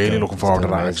 I'm really looking forward to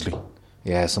that, amazing. actually.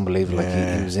 Yeah, it's unbelievable. Yeah.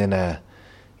 Like he was in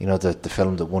you know, the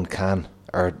film that won Cannes,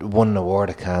 or won an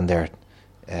award at Cannes there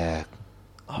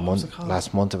What's it called?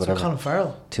 last month or Is it whatever. Colin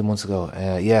Farrell, 2 months ago.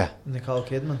 Yeah. Nicole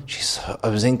Kidman. Jeez, I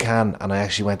was in Cannes and I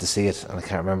actually went to see it and I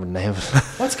can't remember the name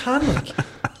of What's Cannes like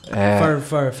it.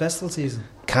 for festival season?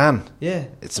 Cannes. Yeah.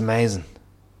 It's amazing.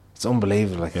 It's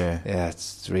unbelievable. Like, Yeah.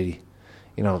 it's really,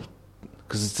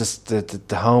 because it's just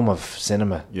the home of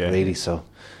cinema, Yeah. really. So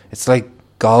it's like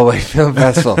Galway Film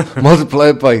Festival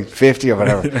multiplied by 50 or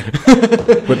whatever.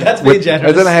 That's being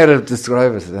generous. I don't know how to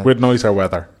describe it. With nicer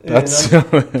weather. That's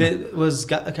Was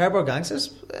Cardboard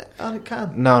Gangsters on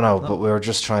it? No, but we were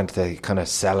just trying to kind of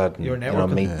sell it. And, You were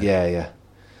networking. yeah.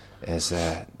 It's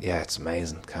it's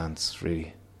amazing. It's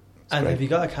really. It's And great. have you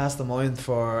got a cast of mind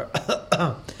for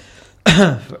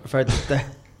for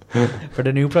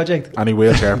the new project? any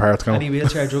wheelchair parts going. Any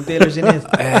wheelchair drug dealers in it?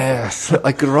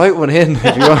 I could write one in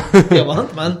if you want. You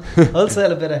want, man? I'll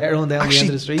sell a bit of heroin down the end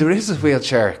of the street. There is a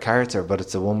wheelchair character, but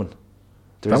it's a woman.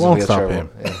 There That is a won't wheelchair stop one. him.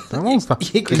 Yeah. That won't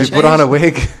stop. You Could you put on a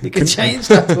wig? You can change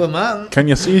that to a man. Can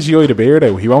you CGI the beard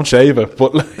out? He won't shave it,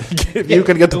 but like, if you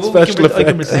can get the special I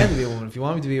can effects. pretend to be a woman. If you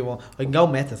want me to be a woman, I can go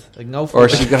method. I can go for Or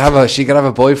she could have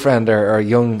a boyfriend or a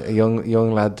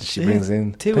young lad that she brings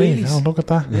in. two There you go, wheelies. look at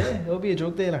that. Yeah, I'll be a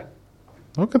drug dealer.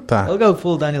 Look at that. I'll go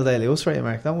full Daniel Day-Lewis for you,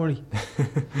 Mark. Don't worry.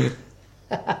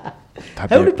 That'd How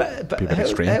be did be a bit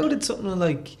extreme. how did something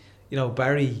like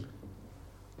Barry?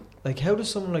 Like, how does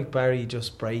someone like Barry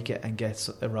just break it and get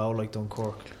a role like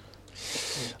Dunkirk?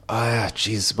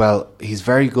 Jeez. Well, he's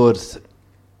very good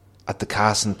at the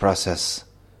casting process,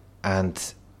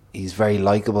 and he's very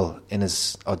likable in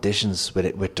his auditions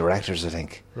with directors, I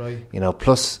think. Right.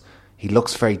 Plus he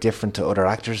looks very different to other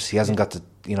actors. He hasn't got the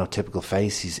typical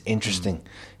face. He's interesting,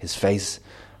 his face,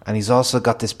 and he's also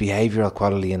got this behavioural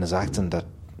quality in his acting that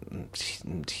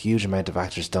huge amount of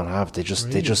actors don't have. They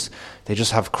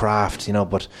just have craft,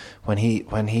 But when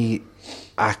he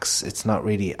acts, it's not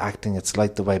really acting. It's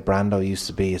like the way Brando used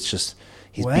to be. It's just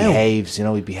he behaves.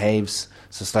 He behaves.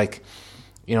 So it's like,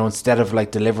 instead of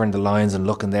like delivering the lines and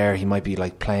looking there, he might be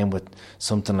like playing with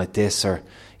something like this, or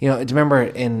do you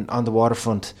remember on the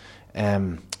waterfront?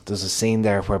 There's a scene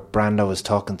there where Brando is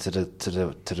talking to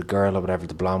the girl or whatever,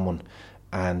 the blonde one,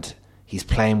 and he's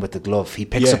playing with the glove. He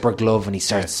picks up her glove and he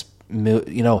starts, and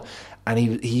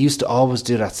he used to always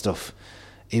do that stuff.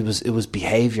 It was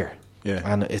behaviour,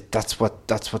 and that's what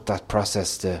that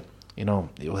process.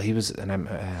 Well, he was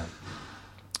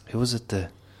who was it? The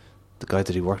guy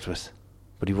that he worked with,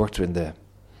 but he worked with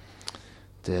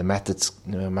the method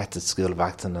school of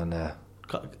acting and.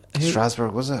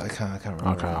 Strasbourg, was it? I can't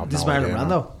remember. Okay, This is Marlon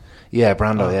Brando. Yeah,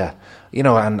 Brando. Yeah,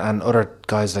 and other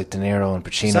guys like De Niro and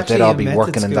It's Pacino, actually they'd all a be method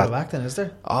working in school that. of acting, is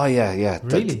there? Oh yeah.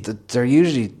 Really? They're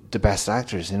usually the best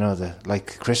actors,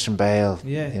 like Christian Bale.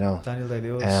 Yeah, Daniel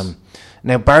Day-Lewis.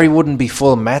 Now Barry wouldn't be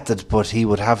full method, but he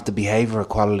would have the behavioural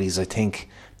qualities. I think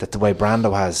that the way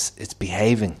Brando has, it's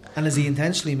behaving. And is he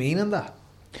intentionally meaning that?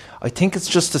 I think it's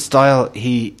just the style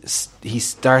he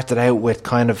started out with,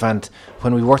 kind of, and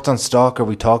when we worked on Stalker,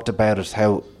 we talked about it,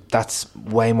 how that's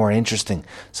way more interesting.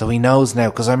 So he knows now,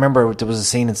 because I remember there was a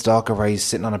scene in Stalker where he's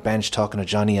sitting on a bench talking to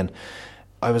Johnny, and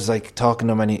I was like talking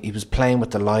to him, and he was playing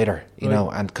with the lighter,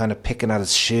 and kind of picking at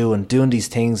his shoe and doing these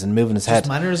things and moving his Just head.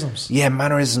 mannerisms. Yeah,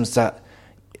 mannerisms that,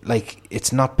 like,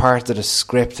 it's not part of the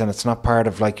script and it's not part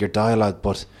of like your dialogue,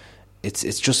 but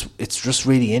it's just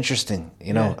really interesting,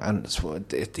 and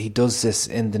he does this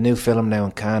in the new film now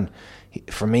in Cannes.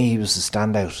 For me, he was the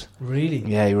standout. Really?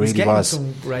 Yeah, he really He's getting was.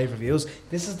 some rave reviews.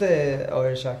 This is the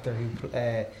Irish actor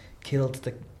who killed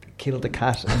the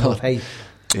cat in Love Hate.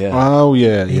 Yeah. Oh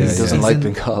yeah, He yeah. doesn't he's like in-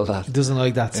 being called that. He doesn't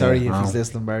like that. Sorry Yeah, if he's no.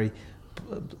 listening, Barry.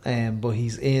 But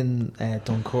he's in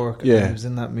Dunkirk. Yeah. And he was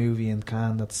in that movie in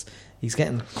Cannes. He's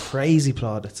getting crazy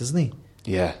plaudits, isn't he?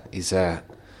 Yeah, he's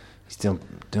doing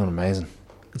amazing.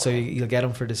 So you'll get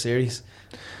him for the series.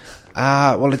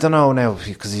 Well, I don't know now,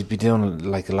 because he'd be doing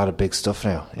like a lot of big stuff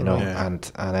now, Yeah.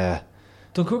 and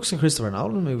Dunkirk's a Christopher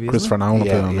Nolan movie, isn't Christopher it? Nolan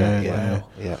film.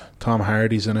 yeah. Tom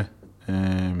Hardy's in it.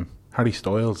 Harry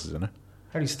Styles is in it.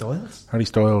 Harry Styles? Harry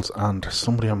Styles and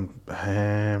somebody on.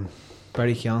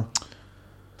 Barry Keoghan.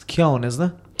 It's Keoghan,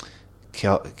 isn't it?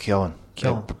 Keoghan.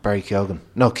 Keoghan. Barry Keoghan.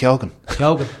 No, Keoghan.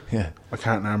 Keoghan. Yeah. I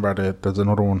can't remember. There's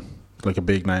another one, like a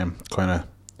big name, kind of.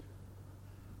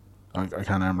 I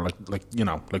can't remember,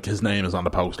 like his name is on the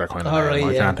poster, kind of. All right,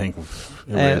 I yeah. can't think of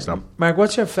who it is now. Mark,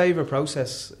 what's your favourite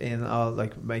process in all,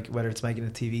 whether it's making a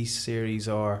TV series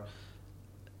or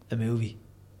a movie?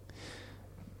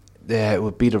 Yeah, it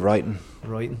would be the writing.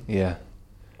 Writing. Yeah,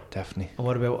 definitely. And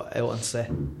what about out on set?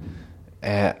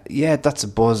 Yeah, that's a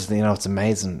buzz. It's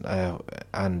amazing,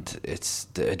 and it's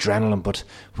the adrenaline. But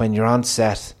when you're on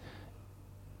set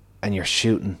and you're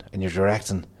shooting and you're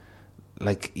directing,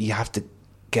 like, you have to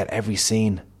get every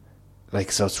scene, like,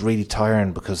 so it's really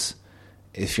tiring, because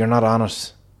if you're not on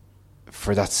it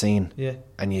for that scene, Yeah.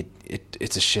 and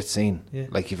it's a shit scene, Yeah.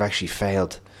 like, you've actually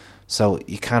failed. So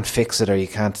you can't fix it, or you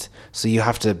can't. So you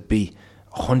have to be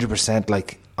 100%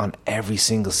 like on every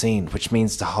single scene, which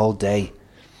means the whole day,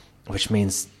 which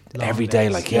means Long every day,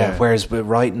 days. like Yeah. whereas with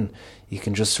writing you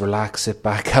can just relax, sit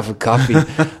back, have a coffee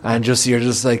and you're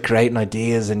just like creating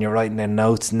ideas and you're writing in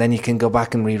notes, and then you can go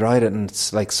back and rewrite it, and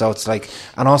it's like,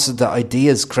 and also the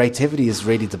ideas, creativity is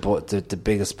really the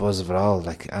biggest buzz of it all.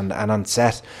 Like, and on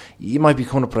set you might be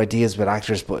coming up with ideas with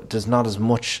actors, but there's not as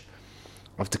much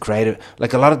of the creative,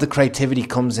 like a lot of the creativity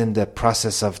comes in the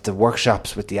process of the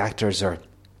workshops with the actors,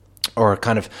 or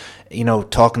kind of, you know,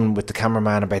 talking with the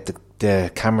cameraman about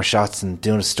the camera shots and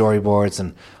doing the storyboards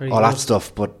and Very all good. that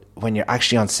stuff. But when you're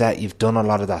actually on set, you've done a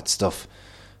lot of that stuff,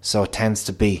 so it tends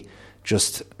to be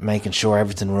just making sure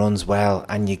everything runs well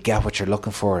and you get what you're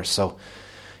looking for. So,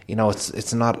 you know,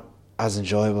 it's not as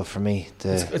enjoyable for me.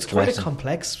 It's quite a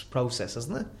complex process,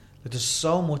 isn't it? Like, there's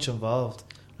so much involved.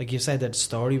 Like you said, that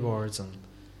storyboards and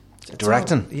it's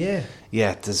Directing. all- yeah.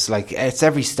 Yeah, there's like, it's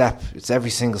every step, it's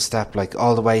every single step, like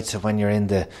all the way to when you're in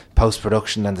the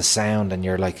post-production and the sound, and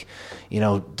you're like, you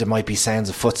know, there might be sounds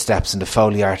of footsteps and the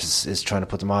Foley artist is trying to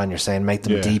put them on, you're saying make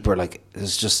them Yeah. deeper, like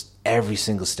there's just every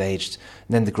single stage.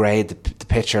 And then the grade, the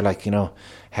picture, like, you know,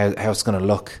 how it's going to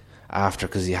look after,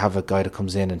 because you have a guy that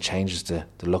comes in and changes the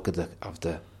look of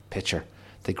the picture.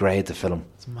 They grade the film.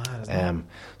 It's mad, isn't it?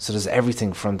 So there's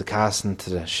everything from the casting to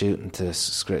the shooting to the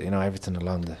script, you know, everything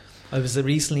along the... I was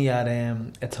recently at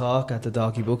a talk at the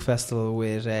Docky Book Festival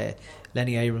with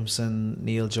Lenny Abramson,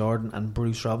 Neil Jordan, and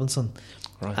Bruce Robinson.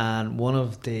 Right. And one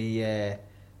of the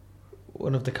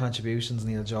contributions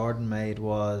Neil Jordan made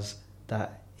was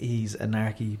that he's a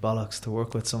narky bollocks to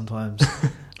work with sometimes.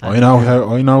 I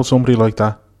know somebody like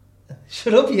that.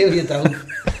 Shut up, you don't.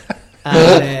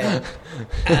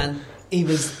 And he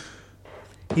was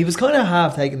kind of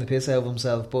half taking the piss out of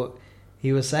himself, but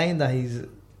he was saying that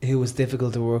who was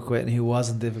difficult to work with and who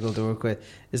wasn't difficult to work with.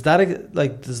 Is that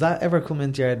does that ever come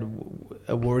into your head,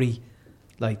 a worry,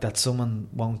 like that someone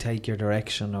won't take your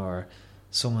direction, or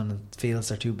someone feels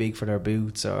they're too big for their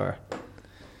boots, or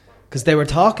because they were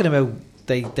talking about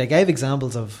they gave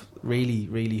examples of really,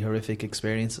 really horrific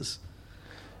experiences.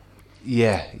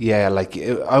 Yeah, like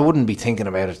I wouldn't be thinking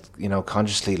about it, you know,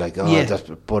 consciously, like, oh, Yeah.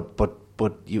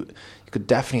 but you could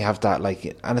definitely have that,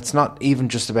 like, and it's not even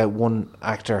just about one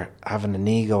actor having an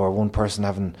ego or one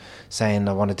person saying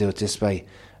I want to do it this way.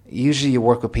 Usually you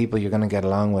work with people you're going to get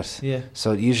along with. Yeah.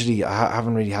 So usually I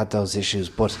haven't really had those issues,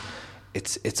 but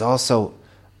it's also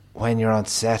when you're on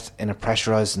set in a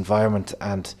pressurized environment,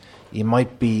 and you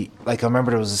might be like, I remember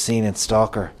there was a scene in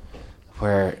Stalker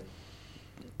where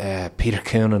Peter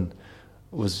Coonan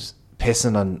was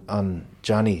pissing on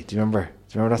Johnny. Do you remember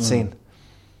that scene?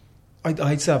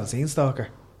 I still haven't seen Stalker.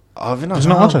 Oh, have you not? Did you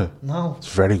not watch it? No, It's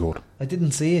very good. I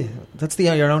didn't see it. That's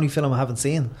your only film I haven't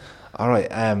seen. All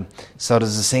right. So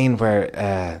there's a scene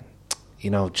where you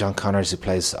know, John Connors, who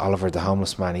plays Oliver the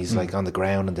homeless man, he's like on the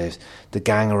ground, and the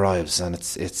gang arrives, and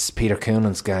it's Peter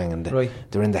Coonan's gang, and Right.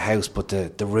 they're in the house, but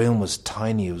the room was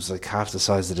tiny. It was like half the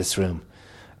size of this room,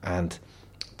 and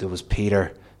there was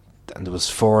Peter, and there was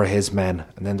 4 of his men,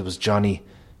 and then there was Johnny,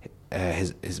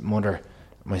 his mother,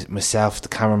 myself, the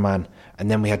cameraman, and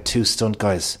then we had 2 stunt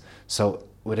guys. So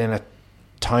within a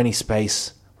tiny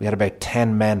space, we had about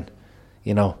 10 men,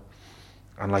 you know,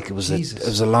 and like it was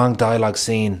a long dialogue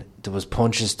scene. There was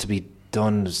punches to be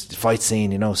done. There was the fight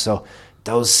scene, you know. So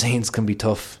those scenes can be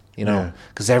tough, you know,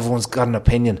 because everyone's got an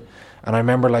opinion. And I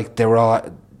remember like they were all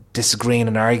disagreeing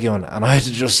and arguing, and I had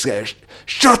to just say,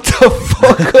 "Shut the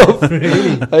fuck up!"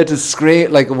 Really? I had to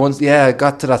scream like once. Yeah, I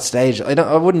got to that stage. I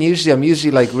wouldn't usually. I'm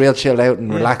usually like real chilled out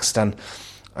and relaxed and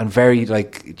very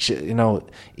like you know,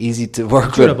 easy to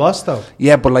work You're with. the boss though.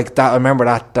 Yeah, but like that, I remember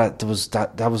that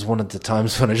was one of the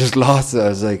times when I just lost it. I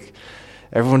was like,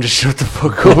 everyone just shut the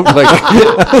fuck up.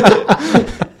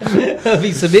 Like, I'll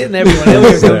be submitting everyone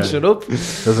else. Don't shut up.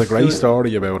 There's a great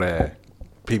story about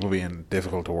people being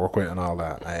difficult to work with and all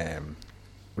that.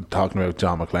 We're talking about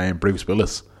John McClane, Bruce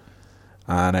Willis,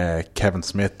 and Kevin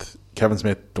Smith. Kevin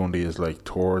Smith done these like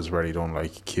tours where he done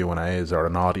like Q&As or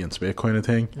an audience bit kind of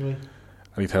thing. Right.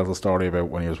 And he tells a story about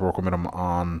when he was working with him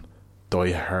on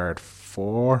Die Hard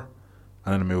 4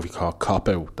 and in a movie called Cop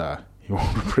Out that he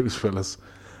worked with Bruce Willis.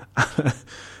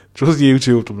 Just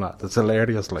YouTube them, that. It's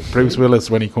hilarious. Like Bruce Willis,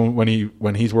 when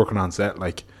he's working on set,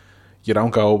 like you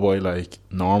don't go by like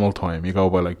normal time, you go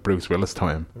by like Bruce Willis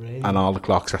time. Really? And all the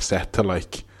clocks are set to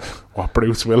like what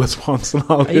Bruce Willis wants and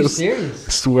all Are you this. serious?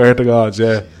 I swear to God,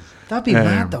 yeah. That'd be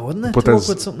mad though, wouldn't it? But To work there's-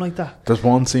 with something like that. There's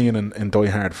one scene in Die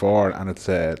Hard 4, and it's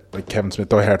like Kevin Smith,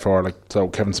 Die Hard 4, like, so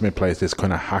Kevin Smith plays this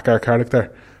kind of hacker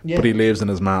character, Yeah. but he lives in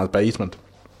his man's basement.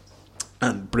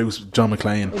 And John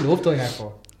McClane, I love Die Hard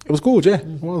 4. it was good, yeah,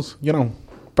 it was, you know,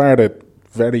 bar the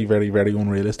very, very, very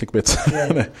unrealistic bits.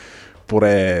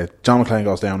 But John McClane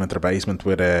goes down into the basement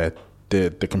with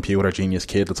the computer genius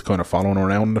kid that's kind of following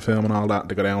around in the film and all that.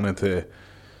 They go down into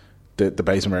the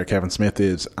basement where Kevin Smith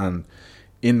is, and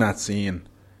in that scene,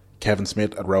 Kevin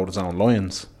Smith had wrote his own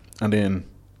lines, and then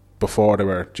before they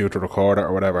were due to record it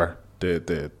or whatever,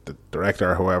 the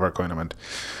director or whoever kind of went,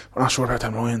 "We're not sure about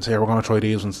them lines here, we're going to try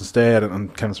these ones instead."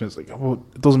 And Kevin Smith's like, "Oh,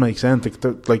 it doesn't make sense,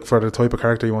 like for the type of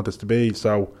character you want this to be,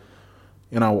 so,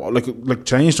 you know, like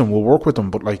change them, we'll work with them,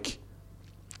 but like,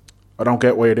 I don't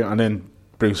get why you're doing." And then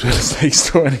Bruce Willis takes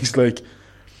to it and he's like,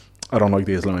 "I don't like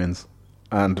these lines."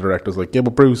 And the director's like, "Yeah,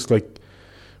 but Bruce, like,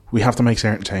 we have to make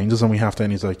certain changes and we have to,"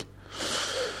 and he's like,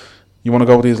 "You want to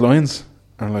go with these lines?"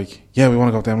 And I'm like, "Yeah, we want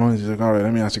to go with them lines." He's like, "Alright,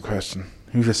 let me ask you a question.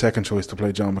 Who's your second choice to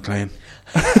play John McClane?"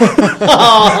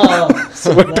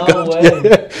 No way.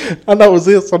 Yeah. And that was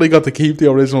it. So they got to keep the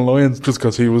original lines just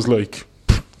because he was like,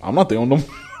 "I'm not doing them."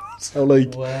 So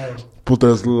like, Wow. but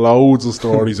there's loads of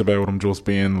stories about him just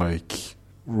being like,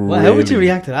 Well, how would you really-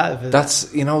 react to that?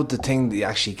 That's, you know, the thing that you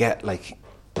actually get. Like,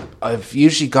 I've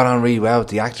usually got on really well with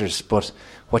the actors, but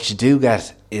what you do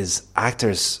get is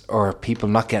actors or people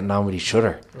not getting on with each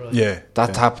other. Yeah,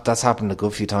 That's happened a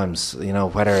good few times. You know,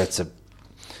 whether it's a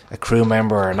crew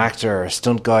member or an actor or a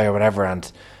stunt guy or whatever, and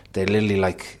they literally,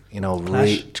 like, you know,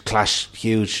 clash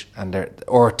huge, and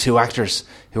or two actors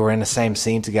who were in the same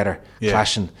scene together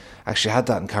clashing. Actually, had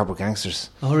that in Cardboard Gangsters.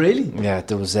 Oh, really? Yeah,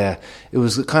 there was it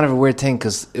was kind of a weird thing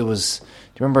because it was.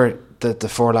 Do you remember the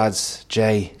four lads,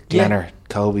 Jay, Glenner,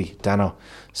 Kobe, Dano?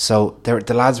 So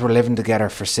the lads were living together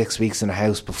for 6 weeks in a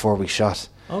house before we shot.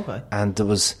 Okay. And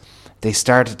they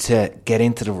started to get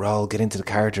into the role, get into the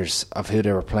characters of who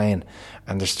they were playing,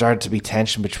 and there started to be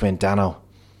tension between Dano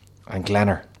and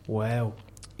Glenner. Wow.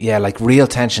 Yeah, like real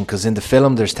tension, because in the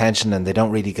film there's tension and they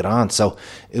don't really get on. So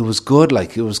it was good.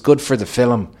 Like, it was good for the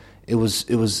film. It was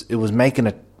making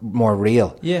it more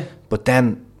real. Yeah. But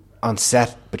then on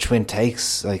set between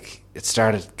takes, like, it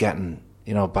started getting,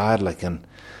 you know, bad. Like, and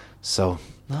so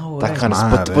No that way. kind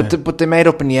Mad, of. But they made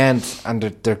up in the end, and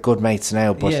they're good mates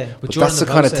now. But, Yeah, but but during that's the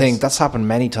the kind of process- thing that's happened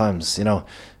many times. You know,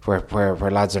 where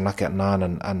lads are not getting on,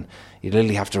 and you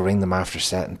literally have to ring them after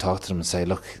set and talk to them and say,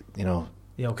 "Look, you know,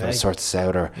 You okay? gotta sort this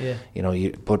out," or Yeah. you know,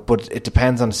 but it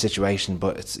depends on the situation.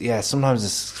 But it's sometimes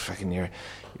it's fucking you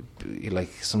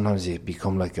like, sometimes you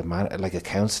become like a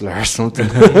counselor or something.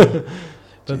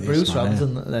 But Jeez, Bruce man,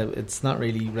 Robinson, it's not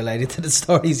really related to the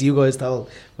stories you guys told.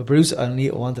 But Bruce, I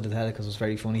wanted to tell it because it was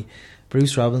very funny.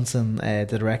 Bruce Robinson,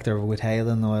 the director of With Nail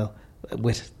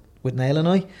and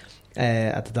I,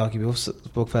 at the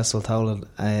Docu Book Festival, told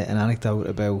an anecdote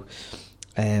about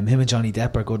him and Johnny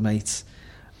Depp are good mates,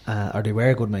 or they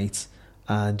were good mates,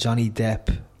 and Johnny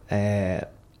Depp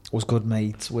was good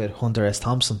mates with Hunter S.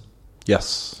 Thompson.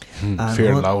 yes, And Fear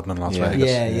and Hun- Loathing in Las Yeah. Vegas.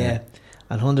 Yeah.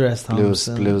 And Hunter S.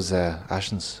 Thompson. Blues,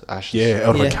 Ashes. Yeah,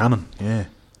 out of Yeah. a cannon.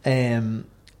 Yeah,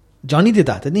 Johnny did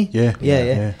that, didn't he?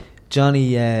 Yeah.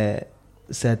 Johnny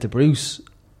said to Bruce,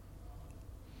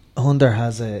 "Hunter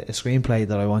has a screenplay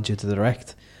that I want you to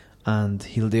direct, and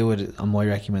he'll do it on my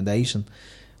recommendation."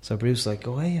 So Bruce like,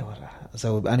 "Oh yeah."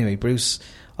 So anyway, Bruce,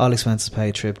 all expenses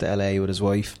paid, trip to LA with his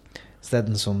wife, stayed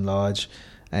in some lodge,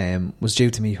 was due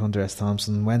to meet Hunter S.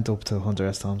 Thompson, went up to Hunter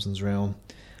S. Thompson's room,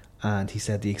 and he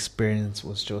said the experience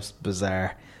was just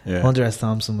bizarre. Yeah. Hunter S.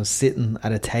 Thompson was sitting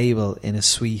at a table in a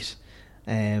suite,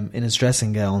 in his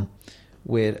dressing gown,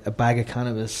 with a bag of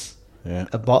cannabis, Yeah.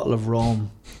 a bottle of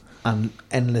rum, and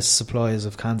endless supplies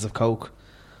of cans of Coke.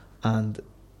 And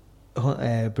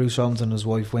Bruce Robinson and his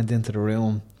wife went into the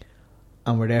room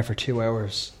and were there for 2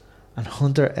 hours. And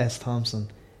Hunter S. Thompson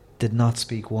did not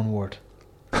speak one word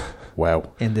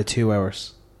Wow, in the 2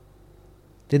 hours.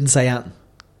 Didn't say anything.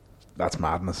 that's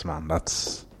madness, man.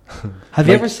 That's. Have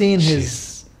you Like, ever seen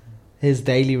his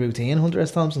daily routine, Hunter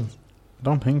S. Thompson? I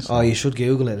don't think so. Oh, you should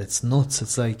Google it. It's nuts.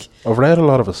 It's like, I've read a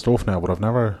lot of his stuff now, but I've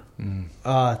never.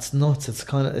 it's nuts. It's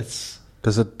kind of, it's...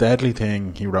 There's a deadly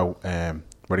thing he wrote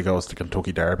where he goes to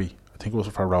Kentucky Derby. I think it was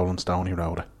for Rolling Stone he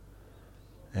wrote it.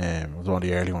 It was one of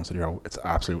the early ones that he wrote. It's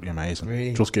absolutely amazing.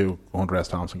 Really? Just go Hunter S.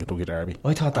 Thompson, Kentucky Derby.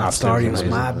 I thought that Absolutely story was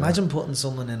amazing. mad. Imagine putting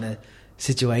someone in a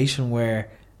situation where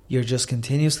you're just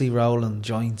continuously rolling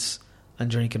joints and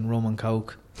drinking rum and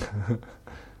Coke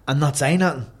and not saying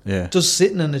nothing. Yeah. Just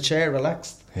sitting in a chair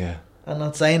relaxed Yeah. and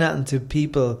not saying nothing to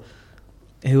people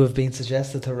who have been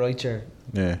suggested to write your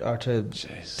Yeah. or to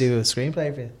Jeez. do a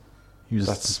screenplay for you. He was,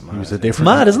 That's he mad. was a It's different.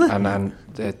 Mad, isn't it? And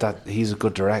that he's a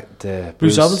good director.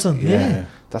 Bruce Robinson, yeah.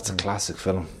 That's a classic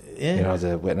film. Yeah. You know,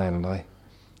 the With Nail and I.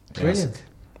 Brilliant.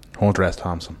 Hunter S.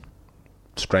 Thompson.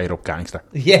 Straight up gangster.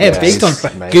 Yeah, big he's time.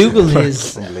 amazing. Google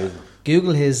his Unbelievable.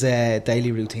 Google his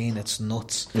daily routine. It's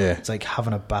nuts. Yeah. It's like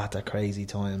having a bat at crazy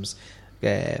times.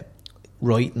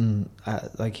 Writing,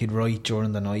 like he'd write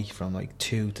during the night from like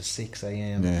 2 to 6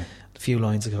 a.m. Yeah. A few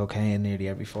lines of cocaine nearly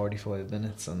every 45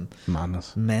 minutes, and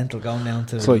Madness. mental. Going down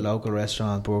to It's the like- local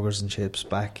restaurant, burgers and chips,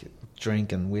 back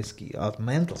drinking whiskey. Oh,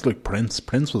 mental. It's like Prince.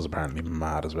 Prince was apparently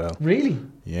mad as well. Really?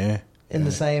 Yeah. In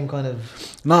the same kind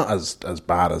of... Not as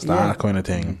bad as that Yeah. kind of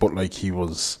thing, but like he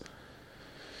was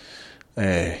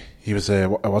what's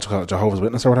it called, Jehovah's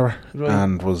Witness or whatever, Right.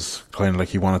 and was kind of like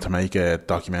he wanted to make a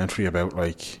documentary about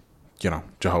like, you know,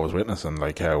 Jehovah's Witness and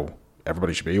like how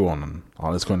everybody should be one and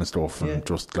all this kind of stuff, and Yeah.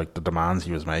 just like the demands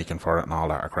he was making for it and all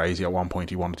that are crazy. At one point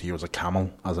he wanted to use a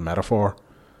camel as a metaphor,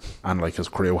 and like his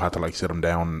crew had to like sit him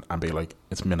down and be like,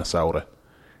 it's Minnesota,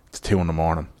 it's 2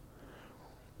 a.m,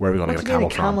 where are we going to What get do a you mean camel a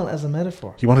from? camel as a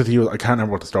metaphor? He wanted to use, I can't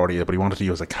remember what the story is, but he wanted to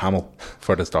use a camel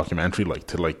for this documentary, like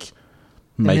to like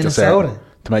make a Minnesota?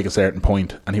 certain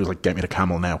point, and he was like, get me the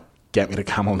camel now, get me the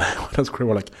camel now. And his crew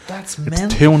were like, That's it's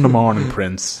mental. 2 a.m,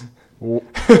 Prince.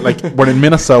 Like, we're in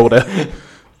Minnesota,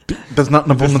 there's not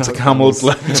an abundance of camels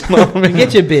left. You know what I mean?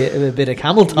 Get you a bit of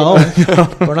camel toe.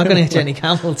 We're not going to get you any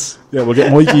camels. Yeah, we'll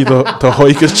get Mikey to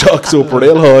hike his chocks up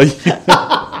real high.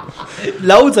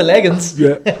 Loads of leggings.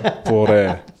 Yeah,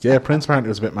 but yeah, Prince apparently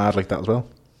was a bit mad like that as well.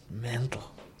 Mental.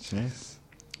 Jeez.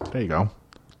 There you go.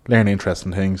 Learn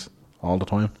interesting things all the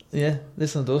time. Yeah,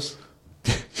 listen to us.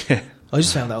 Yeah. I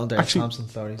just found that on Derek Actually- Thompson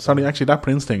story. Sorry, actually, that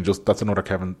Prince thing, that's another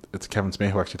Kevin. It's Kevin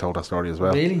Smith who actually told that story as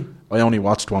well. Really? I only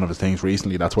watched one of his things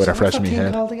recently. That's why they're fresh in my What's that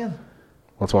head. thing called again?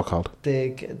 What's what called?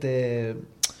 The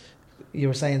you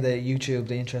were saying the YouTube,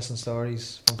 the interesting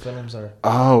stories from films, or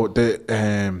Oh,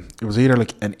 it was either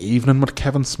like an evening with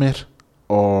Kevin Smith,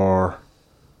 or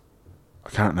I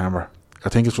can't remember. I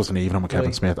think it's just an evening with Kevin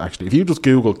Right. Smith. Actually, if you just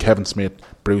Google Kevin Smith,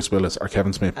 Bruce Willis, or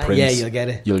Kevin Smith Prince, yeah, you'll get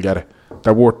it. You'll get it.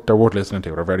 They're worth listening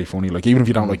to. They're very funny. Like, even if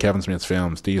you don't like Kevin Smith's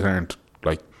films, these aren't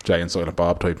like Jay and Silent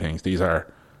Bob type things. These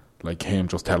are like him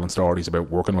just telling stories about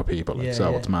working with people. Like, Yeah,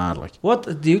 so yeah. it's mad. Like,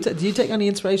 What do you take any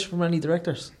inspiration from any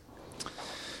directors?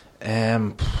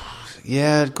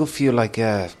 Yeah, a good few, like,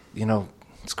 you know,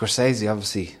 Scorsese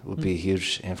obviously would be a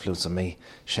huge influence on me.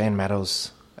 Shane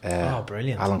Meadows, Oh,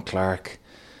 brilliant. Alan Clark,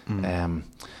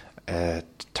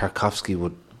 Tarkovsky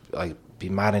would like be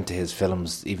mad into his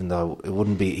films, even though he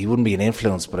wouldn't be an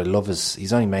influence. But I love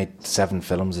he's only made 7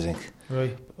 films, I think.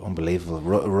 Right. Unbelievable,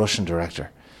 Russian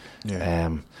director. yeah.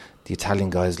 The Italian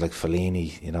guys like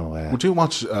Fellini, you know. Would you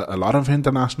watch a lot of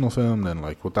international film then?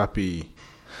 Like, would that be?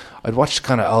 I'd watch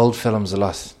kind of old films a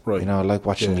lot. Right. You know, I like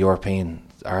watching Yeah. European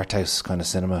art house kind of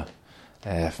cinema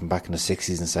from back in the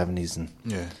 60s and 70s, and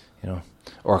Yeah. you know,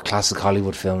 or classic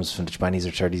Hollywood films from the 20s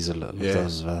or 30s. I love Yeah.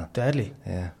 those as well. Deadly.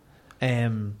 Yeah.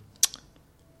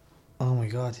 Oh my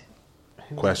god.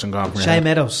 Question gone from your Shane head.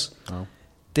 Meadows. Oh.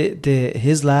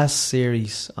 His last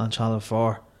series on Channel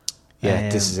 4. Yeah,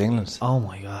 This Is England. Oh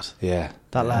my god. Yeah.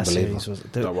 That last Unbelievable. series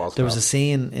was That was there was bad. a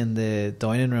scene in the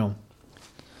dining room,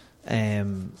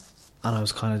 and I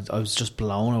was just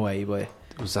blown away by it.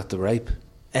 Was that the rape?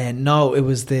 And no, it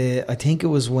was I think it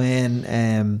was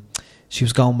when she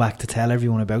was going back to tell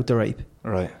everyone about the rape,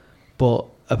 Right. but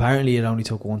apparently it only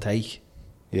took one take.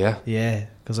 Yeah. Yeah,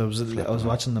 because I was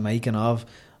watching the making of,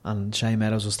 and Shane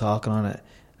Meadows was talking on it.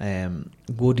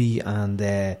 Woody and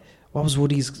what was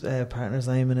Woody's partner's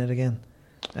name in it again?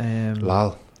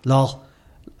 Lol.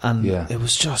 And Yeah. it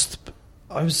was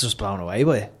I was just blown away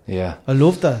by it. Yeah. I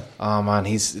loved that. Oh man,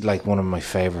 he's like one of my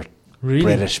favourite Really?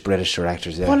 British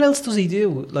directors. Yeah. What else does he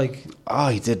do? Like, Oh,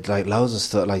 he did like loads of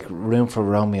stuff, like Room for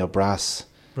Romeo Brass,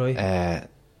 right?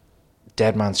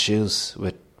 Dead Man's Shoes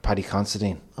with Paddy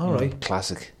Considine. All right.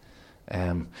 Classic.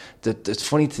 It's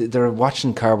funny, they're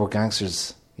watching Cardboard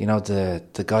Gangsters, you know, the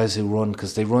guys who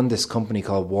because they run this company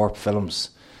called Warp Films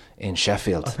in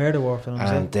Sheffield. I've heard of war films.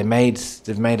 And they've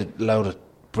made a load of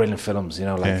brilliant films, you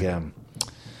know, like Yeah.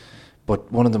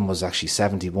 but one of them was actually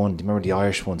 71. Do you remember the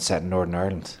Irish one set in Northern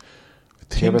Ireland?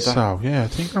 I hear think about that? so. Yeah, I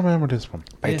think I remember this one.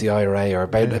 About Yeah. the IRA, or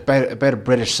about a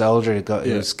British soldier who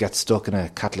Yeah. gets stuck in a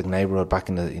Catholic neighbourhood back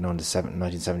in the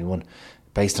 1971,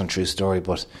 based on true story.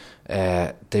 But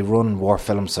they run war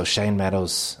films, so Shane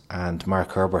Meadows and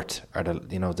Mark Herbert are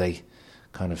they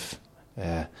kind of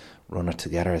run it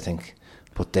together, I think.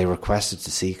 But they requested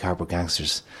to see Cardboard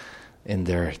Gangsters in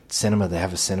their cinema. They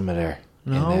have a cinema there.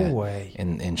 No in, way.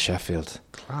 in Sheffield.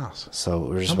 Class. So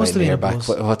we're just That must waiting to have hear been a back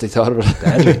buzz. what they thought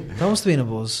about it. That must have been a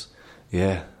buzz.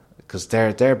 Yeah, because they're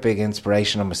a big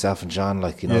inspiration on myself and John.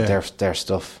 Like, you know, Yeah. their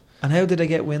stuff. And how did they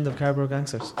get wind of Cardboard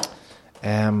Gangsters?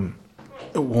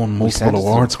 It won sent multiple it to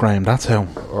awards, Graham. That's how.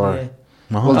 Or Yeah.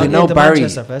 Well, they yeah, know the Barry.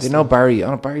 Manchester They Festival. know Barry.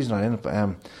 Oh, Barry's not in it.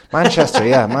 But, Manchester,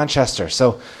 yeah, Manchester.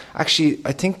 So actually,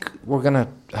 I think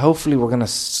hopefully we're gonna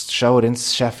show it in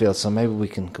Sheffield. So maybe we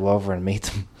can go over and meet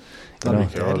them.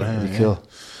 That'd be cool, That'd be yeah. cool.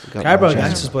 We got Cardboard Manchester.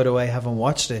 Gangsters, by the way, haven't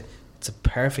watched it. It's a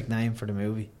perfect name for the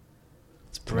movie.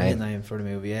 It's a brilliant name for the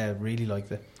movie. Yeah, I really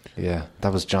liked it. Yeah,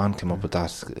 that was John came up with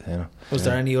that. You know, Was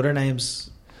there any other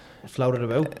names floated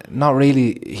about? not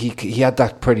really. He had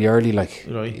that pretty early. Like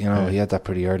Right. you know, Yeah. he had that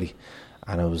pretty early,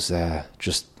 and it was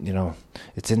just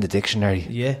it's in the dictionary.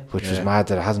 Yeah. Which was Yeah. mad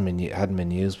that it hadn't been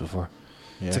used before.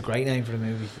 It's a great name for the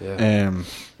movie. Yeah.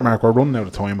 Mark, we're running out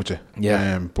of time with you.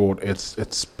 Yeah. But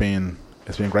it's been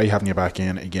great having you back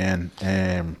in again.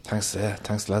 Thanks,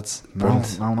 lads. No,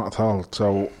 Brilliant. no, not at all.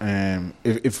 So,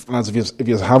 if lads, if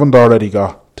you haven't already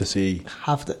got to see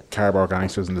Have to. Cardboard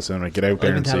Gangsters in the cinema, get out there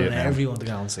I've been and see telling it. everyone to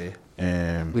go and see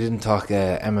it. We didn't talk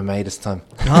MMA this time.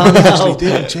 Oh,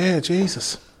 Yeah,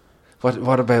 Jesus, What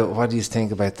do you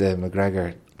think about the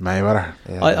McGregor? Mayweather.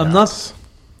 Yeah,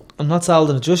 I'm not sold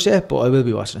on it just yet, but I will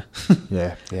be watching it.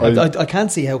 Yeah, Yeah. I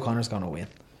can't see how Connor's going to win.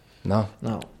 No,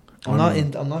 No, I'm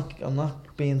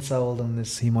not being sold on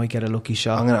this. He might get a lucky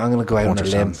shot. I'm gonna go out on a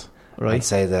limb Right. and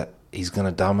say that he's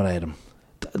gonna dominate him.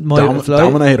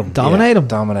 Dominate him. Dominate him.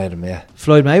 Dominate him. Yeah,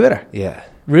 Floyd Mayweather. yeah,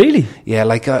 Really? yeah.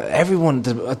 Like everyone,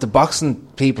 the boxing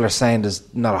people are saying there's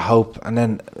not a hope, and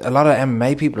then a lot of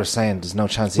MMA people are saying there's no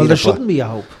chance. Well, either, there shouldn't be a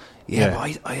hope. Yeah,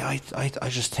 but I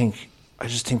just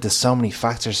think there's so many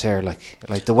factors here.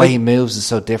 Like the way he moves is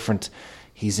so different.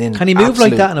 He's in. Can he move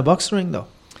like absolute- that in a boxing ring though?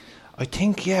 I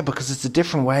think because it's a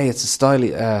different way. It's a style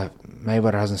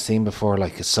Mayweather hasn't seen before.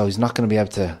 Like so, he's not going to be able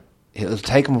to. It'll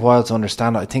take him a while to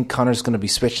understand it. I think Connor's going to be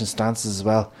switching stances as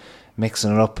well,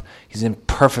 mixing it up. He's in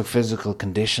perfect physical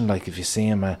condition. Like if you see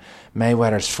him,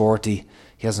 Mayweather's 40.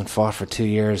 He hasn't fought for 2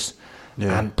 years,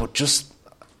 but just.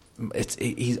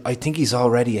 I think he's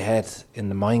already ahead in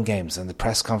the mind games, and the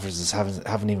press conferences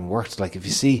haven't even worked. Like if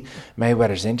you see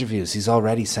Mayweather's interviews, he's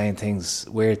already saying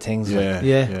weird things.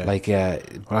 Yeah. Like Well,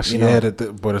 actually, you know,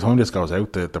 by the time this goes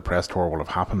out, the press tour will have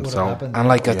happened. Would So, have happened. and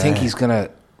like I think Yeah. he's gonna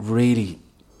really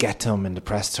get to him in the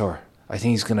press tour. I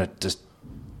think he's gonna just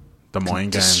the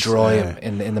mind games, destroy yeah.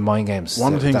 him in the mind games.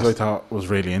 One of the things I That's- thought was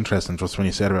really interesting, just when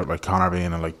you said about like Conor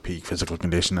being in like peak physical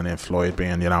condition, and then Floyd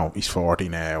being, he's 40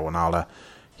 now and all that.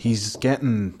 He's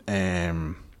getting,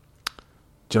 do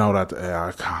you know that?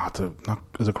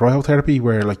 Is it cryotherapy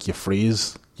where like you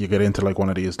freeze? You get into like one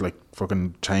of these like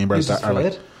fucking chambers Uses that are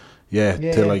like, Floyd?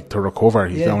 yeah, to recover.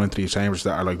 He's Yeah. down into these chambers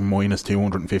that are like minus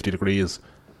 250 degrees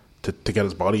to get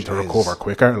his body to Jeez. recover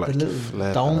quicker. The Like,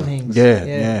 little dome things.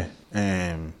 yeah.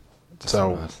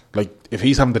 So, mad. like, if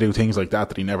he's having to do things like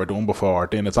that he never done before,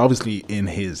 then it's obviously in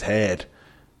his head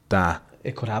that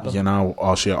It could happen.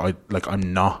 oh shit,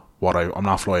 I'm not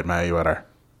Floyd Mayweather.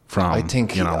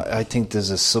 I think there's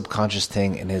a subconscious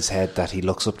thing in his head that he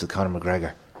looks up to Conor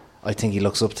McGregor. I think he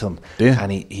looks up to him, Yeah.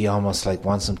 and he almost like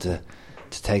wants him to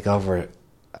take over,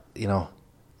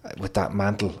 with that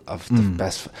mantle of the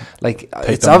best. Like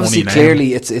it's that obviously money now.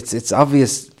 clearly it's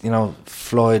obvious.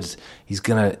 Floyd he's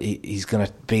gonna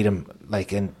beat him.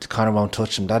 Like and Conor won't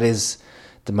touch him. That is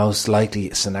the most likely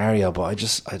scenario. But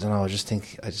I don't know. I just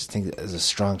think there's a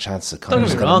strong chance that Don't Conor's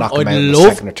get me gonna wrong, knock him I'd out in the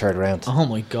love- second or third round. Oh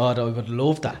my god, I would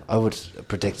love that. I would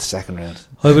predict the second round.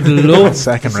 I would love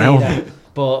Second to see round. that,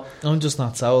 but I'm just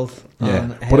not sold. Yeah. on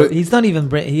But how- it- he's not even.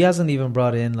 He hasn't even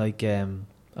brought in like a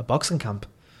boxing camp.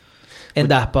 In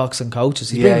that boxing coaches,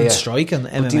 he's bringing striking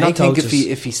MMA But do you not think coaches.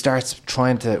 if he starts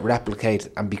trying to replicate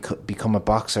and become a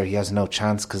boxer, he has no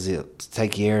chance because it'll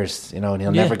take years, and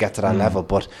he'll never get to that level.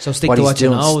 But So stick what to he's what you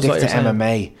doing, know is stick what to you're saying.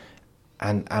 MMA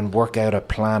and work out a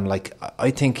plan. Like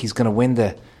I think he's going to win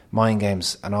the mind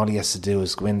games, and all he has to do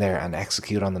is go in there and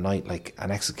execute on the night, and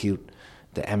execute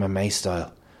the MMA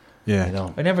style. yeah.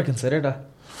 I never considered that.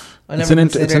 It's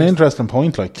an interesting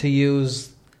point. Like, to use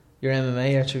your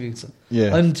MMA attributes.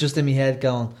 Yeah. I'm just in my head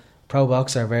going pro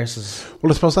boxer versus.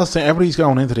 well, I suppose that's the thing. Everybody's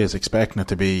going into this expecting it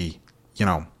to be,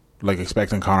 like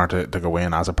expecting Conor to go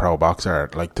in as a pro boxer,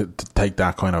 like to take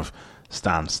that kind of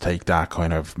stance, take that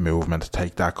kind of movement,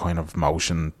 take that kind of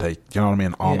motion, all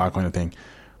Yeah. that kind of thing.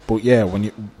 But yeah,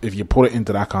 if you put it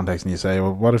into that context and you say,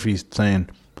 well, what if he's saying,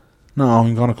 no,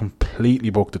 I'm going to completely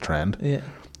buck the trend. Yeah.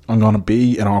 I'm going to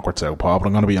be an awkward southpaw, but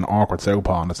I'm going to be an awkward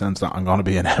southpaw in the sense that I'm going to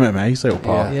be an MMA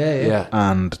southpaw. Yeah.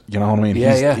 And you know what I mean?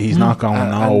 Yeah, He's not going,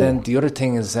 no. And then the other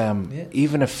thing is,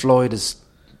 even if Floyd is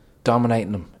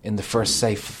dominating him in the first,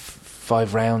 say,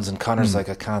 5 rounds, and Conor's like,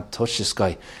 I can't touch this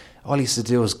guy, all he used to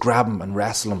do was grab him and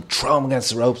wrestle him, throw him against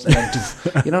the ropes, and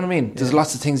then, you know what I mean? There's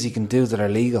lots of things you can do that are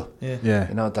legal. Yeah.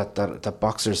 You know, that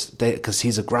boxers, because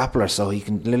he's a grappler, so he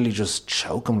can literally just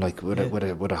choke him like with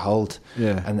a hold.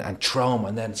 Yeah. And throw him,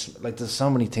 and then like there's so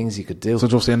many things you could do. So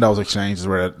just in those exchanges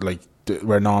where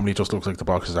normally it just looks like the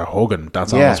boxers are hugging,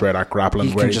 that's almost where that grappling,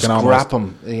 you where can you just can grapple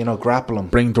almost him, grapple him.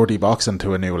 bring dirty boxing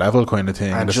to a new level kind of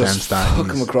thing, And in the just sense that fuck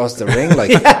him he's- across the ring like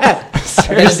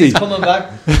Seriously, he's coming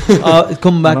back,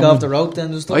 off the rope.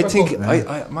 Then just I think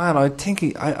uppercut.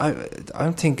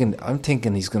 I'm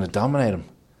thinking he's going to dominate him.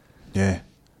 yeah.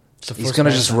 It's the He's first going to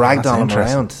match. just ragdoll him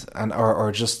interesting. around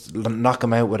or just knock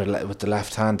him out with the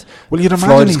left hand. Well, you'd imagine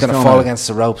Floyd's he's going to gonna- fall against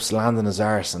the ropes, land on his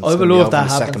arse, and I it's would gonna be love over that in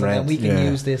the happens, second and then round. we can Yeah.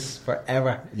 use this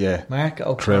forever. Yeah. Mark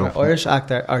True. O'Connor, Irish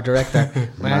actor or director,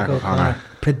 Mark O'Connor. O'Connor, I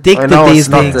predicted know these it's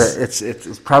not things.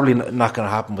 it's probably not going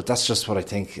to happen, but that's just what I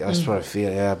think. That's what I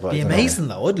feel. Yeah, but Be I don't know. amazing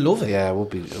though. I'd love it. Yeah, it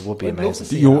would be I'd love to amazing.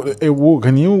 see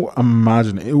Can you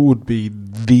imagine? It would be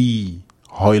the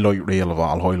highlight reel of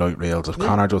all highlight reels if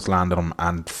Conor just landed him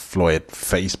and Floyd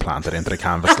face planted into the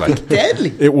canvas. Like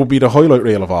Deadly. it would be the highlight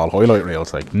reel of all highlight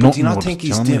reels. Like nothing. Do you not would, think do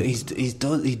you know what I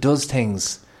mean? he does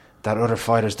things that other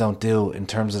fighters don't do in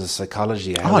terms of the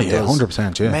psychology? Oh, yeah,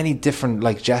 100%, yeah. Many different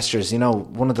like gestures. You know,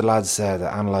 one of the lads that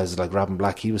analysed like Robin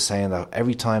Black, he was saying that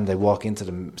every time they walk into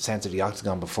the centre of the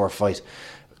octagon before a fight,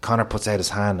 Conor puts out his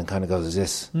hand and kind of goes, "Is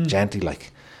this gently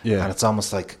like?" Yeah. And it's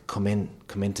almost like come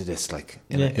into this like.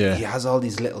 Yeah. He has all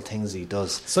these little things he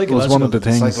does. It was one of the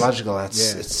things. Psychological.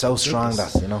 It's so strong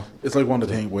that you know. It's like one of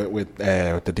the things with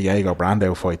the Diego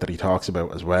Brandao fight that he talks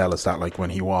about as well. Is that like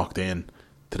when he walked in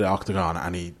to the octagon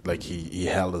and he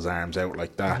held his arms out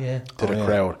like that to the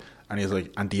crowd, and he's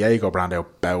like, and Diego Brandao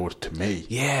bowed to me.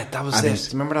 Yeah, that was And it. he's-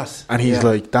 Do you remember that? And he's Yeah.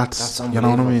 like, that's you know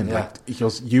what I mean? unbelievable, yeah. Like he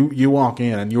goes, you walk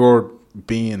in and you're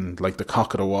being like the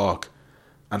cock of the walk,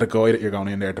 and the guy that you're going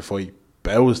in there to fight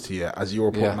bows to you as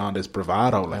you're putting on this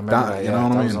bravado I like remember that. You know what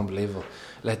that I was mean? unbelievable.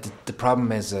 Like the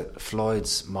problem is that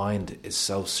Floyd's mind is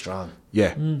so strong.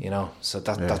 Yeah. You know, so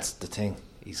that's the thing.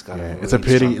 He's got. Yeah, a it's a really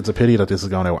pity. strong- It's a pity that this is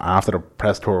going out after the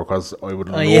press tour, because I would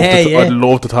love yeah, to. yeah. I'd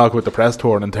love to talk about the press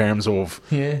tour in terms of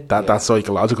Yeah. that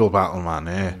psychological battle, man.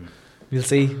 Yeah, We'll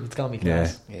see. It's gonna be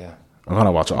class. Yeah. I'm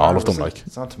gonna watch all of them. Like,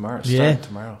 It's on tomorrow. It's Yeah. starting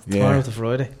tomorrow. Tomorrow to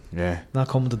Friday. yeah, Not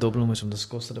coming to Dublin, which I'm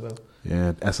disgusted about.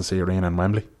 yeah. SSE Arena in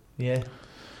Wembley. Yeah.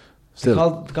 Still,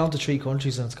 They're going to 3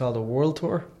 countries and it's called a world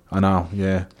tour. I know.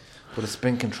 Yeah, But it's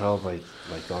been controlled by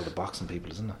like all the boxing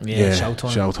people, isn't it? Yeah,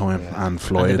 Showtime. Yeah. and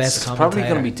Floyd's. best It's probably going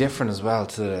to commentator. be different as well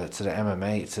to the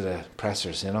MMA, to the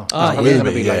pressers, you know. Ah, It's probably yeah. going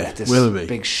to be Yeah. like this Will be.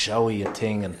 big showy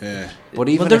thing, and Yeah. but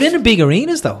even Well, they're if, in big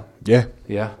arenas though. Yeah,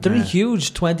 yeah, They're in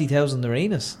huge 20,000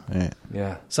 arenas. yeah.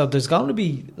 yeah. So there's going to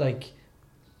be like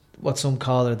what some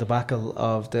call a debacle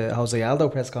of the Jose Aldo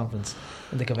press conference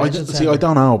in the I convention see. centre. I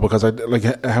don't know, because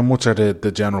how much are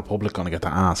the general public going to get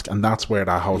to ask, and that's where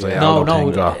that Jose Yeah. Aldo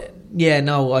thing got.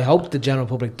 I hope the general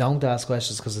public don't ask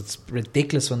questions because it's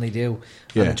ridiculous when they do,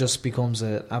 Yeah. and it just becomes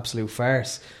an absolute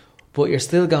farce. But you're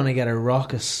still going to get a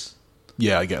raucous,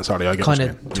 Yeah, I get. Sorry, I get. kind what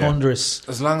you of mean. thunderous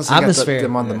As long as they atmosphere. get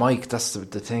them on the mic, that's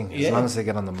the thing. As Yeah. long as they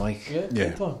get on the mic, Yeah,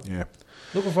 big time. yeah.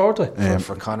 Looking forward to it.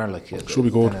 for Conor, like Should be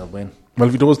good. then he'll win. Well,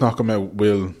 if he does knock him out,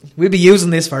 we'll We'll be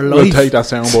using this for life. take that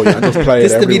soundbite and just play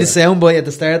This it to be the everywhere. soundbite at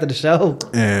the start of the show.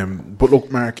 But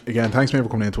look, Mark, again, thanks mate for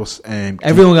coming in to us.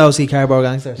 Everyone go see Cardboard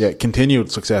Gangsters. Yeah,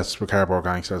 continued success with Cardboard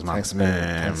Gangsters, man. Thanks a million.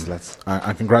 Thanks, lads.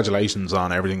 And congratulations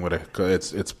on everything with it.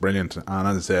 'Cause it's brilliant. And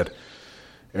as I said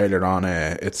earlier on,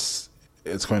 it's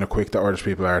kind of quick that Irish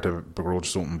people are to begrudge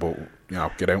something, but you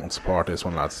know, get out and support this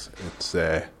one, lads.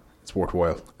 It's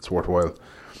worthwhile. It's worthwhile.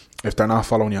 If they're not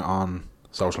following you on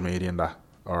social media and that,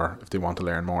 or if they want to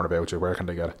learn more about you, where can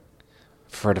they get it?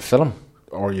 For the film,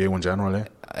 Or you in general,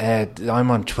 yeah? I'm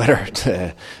on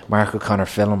Twitter, Mark O'Connor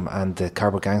Film, and the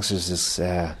Cardboard Gangsters is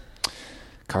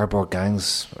Cardboard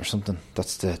Gangs or something.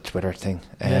 That's the Twitter thing.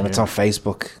 It's on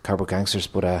Facebook, Cardboard Gangsters,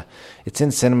 but it's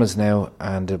in cinemas now,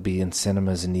 and it'll be in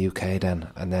cinemas in the UK then,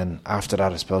 and then after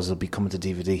that, I suppose it'll be coming to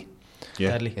DVD.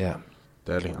 Yeah. Deadly. Yeah,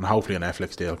 Deadly. And hopefully a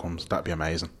Netflix deal comes. That'd be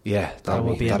amazing. yeah,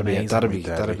 would be amazing. that'd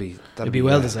be It'd be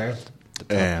well deserved.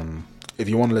 If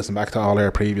you want to listen back to all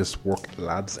our previous work,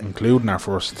 lads, including our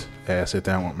first sit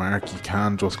down with Mark, you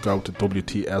can just go to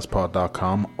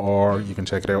WTSpod.com, or you can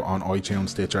check it out on iTunes,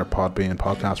 Stitcher, Podbean,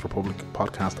 Podcast Republic,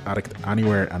 Podcast Addict,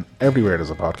 anywhere and everywhere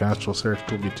there's a podcast. Just search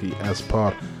WTS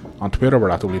Pod. On Twitter, we're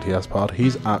at WTS Pod.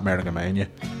 He's at Merrigamania.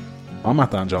 I'm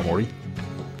at Dan John Murray.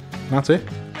 And that's it.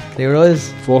 Clear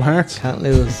eyes. Full hearts. Can't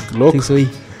lose. Good luck. Too sweet.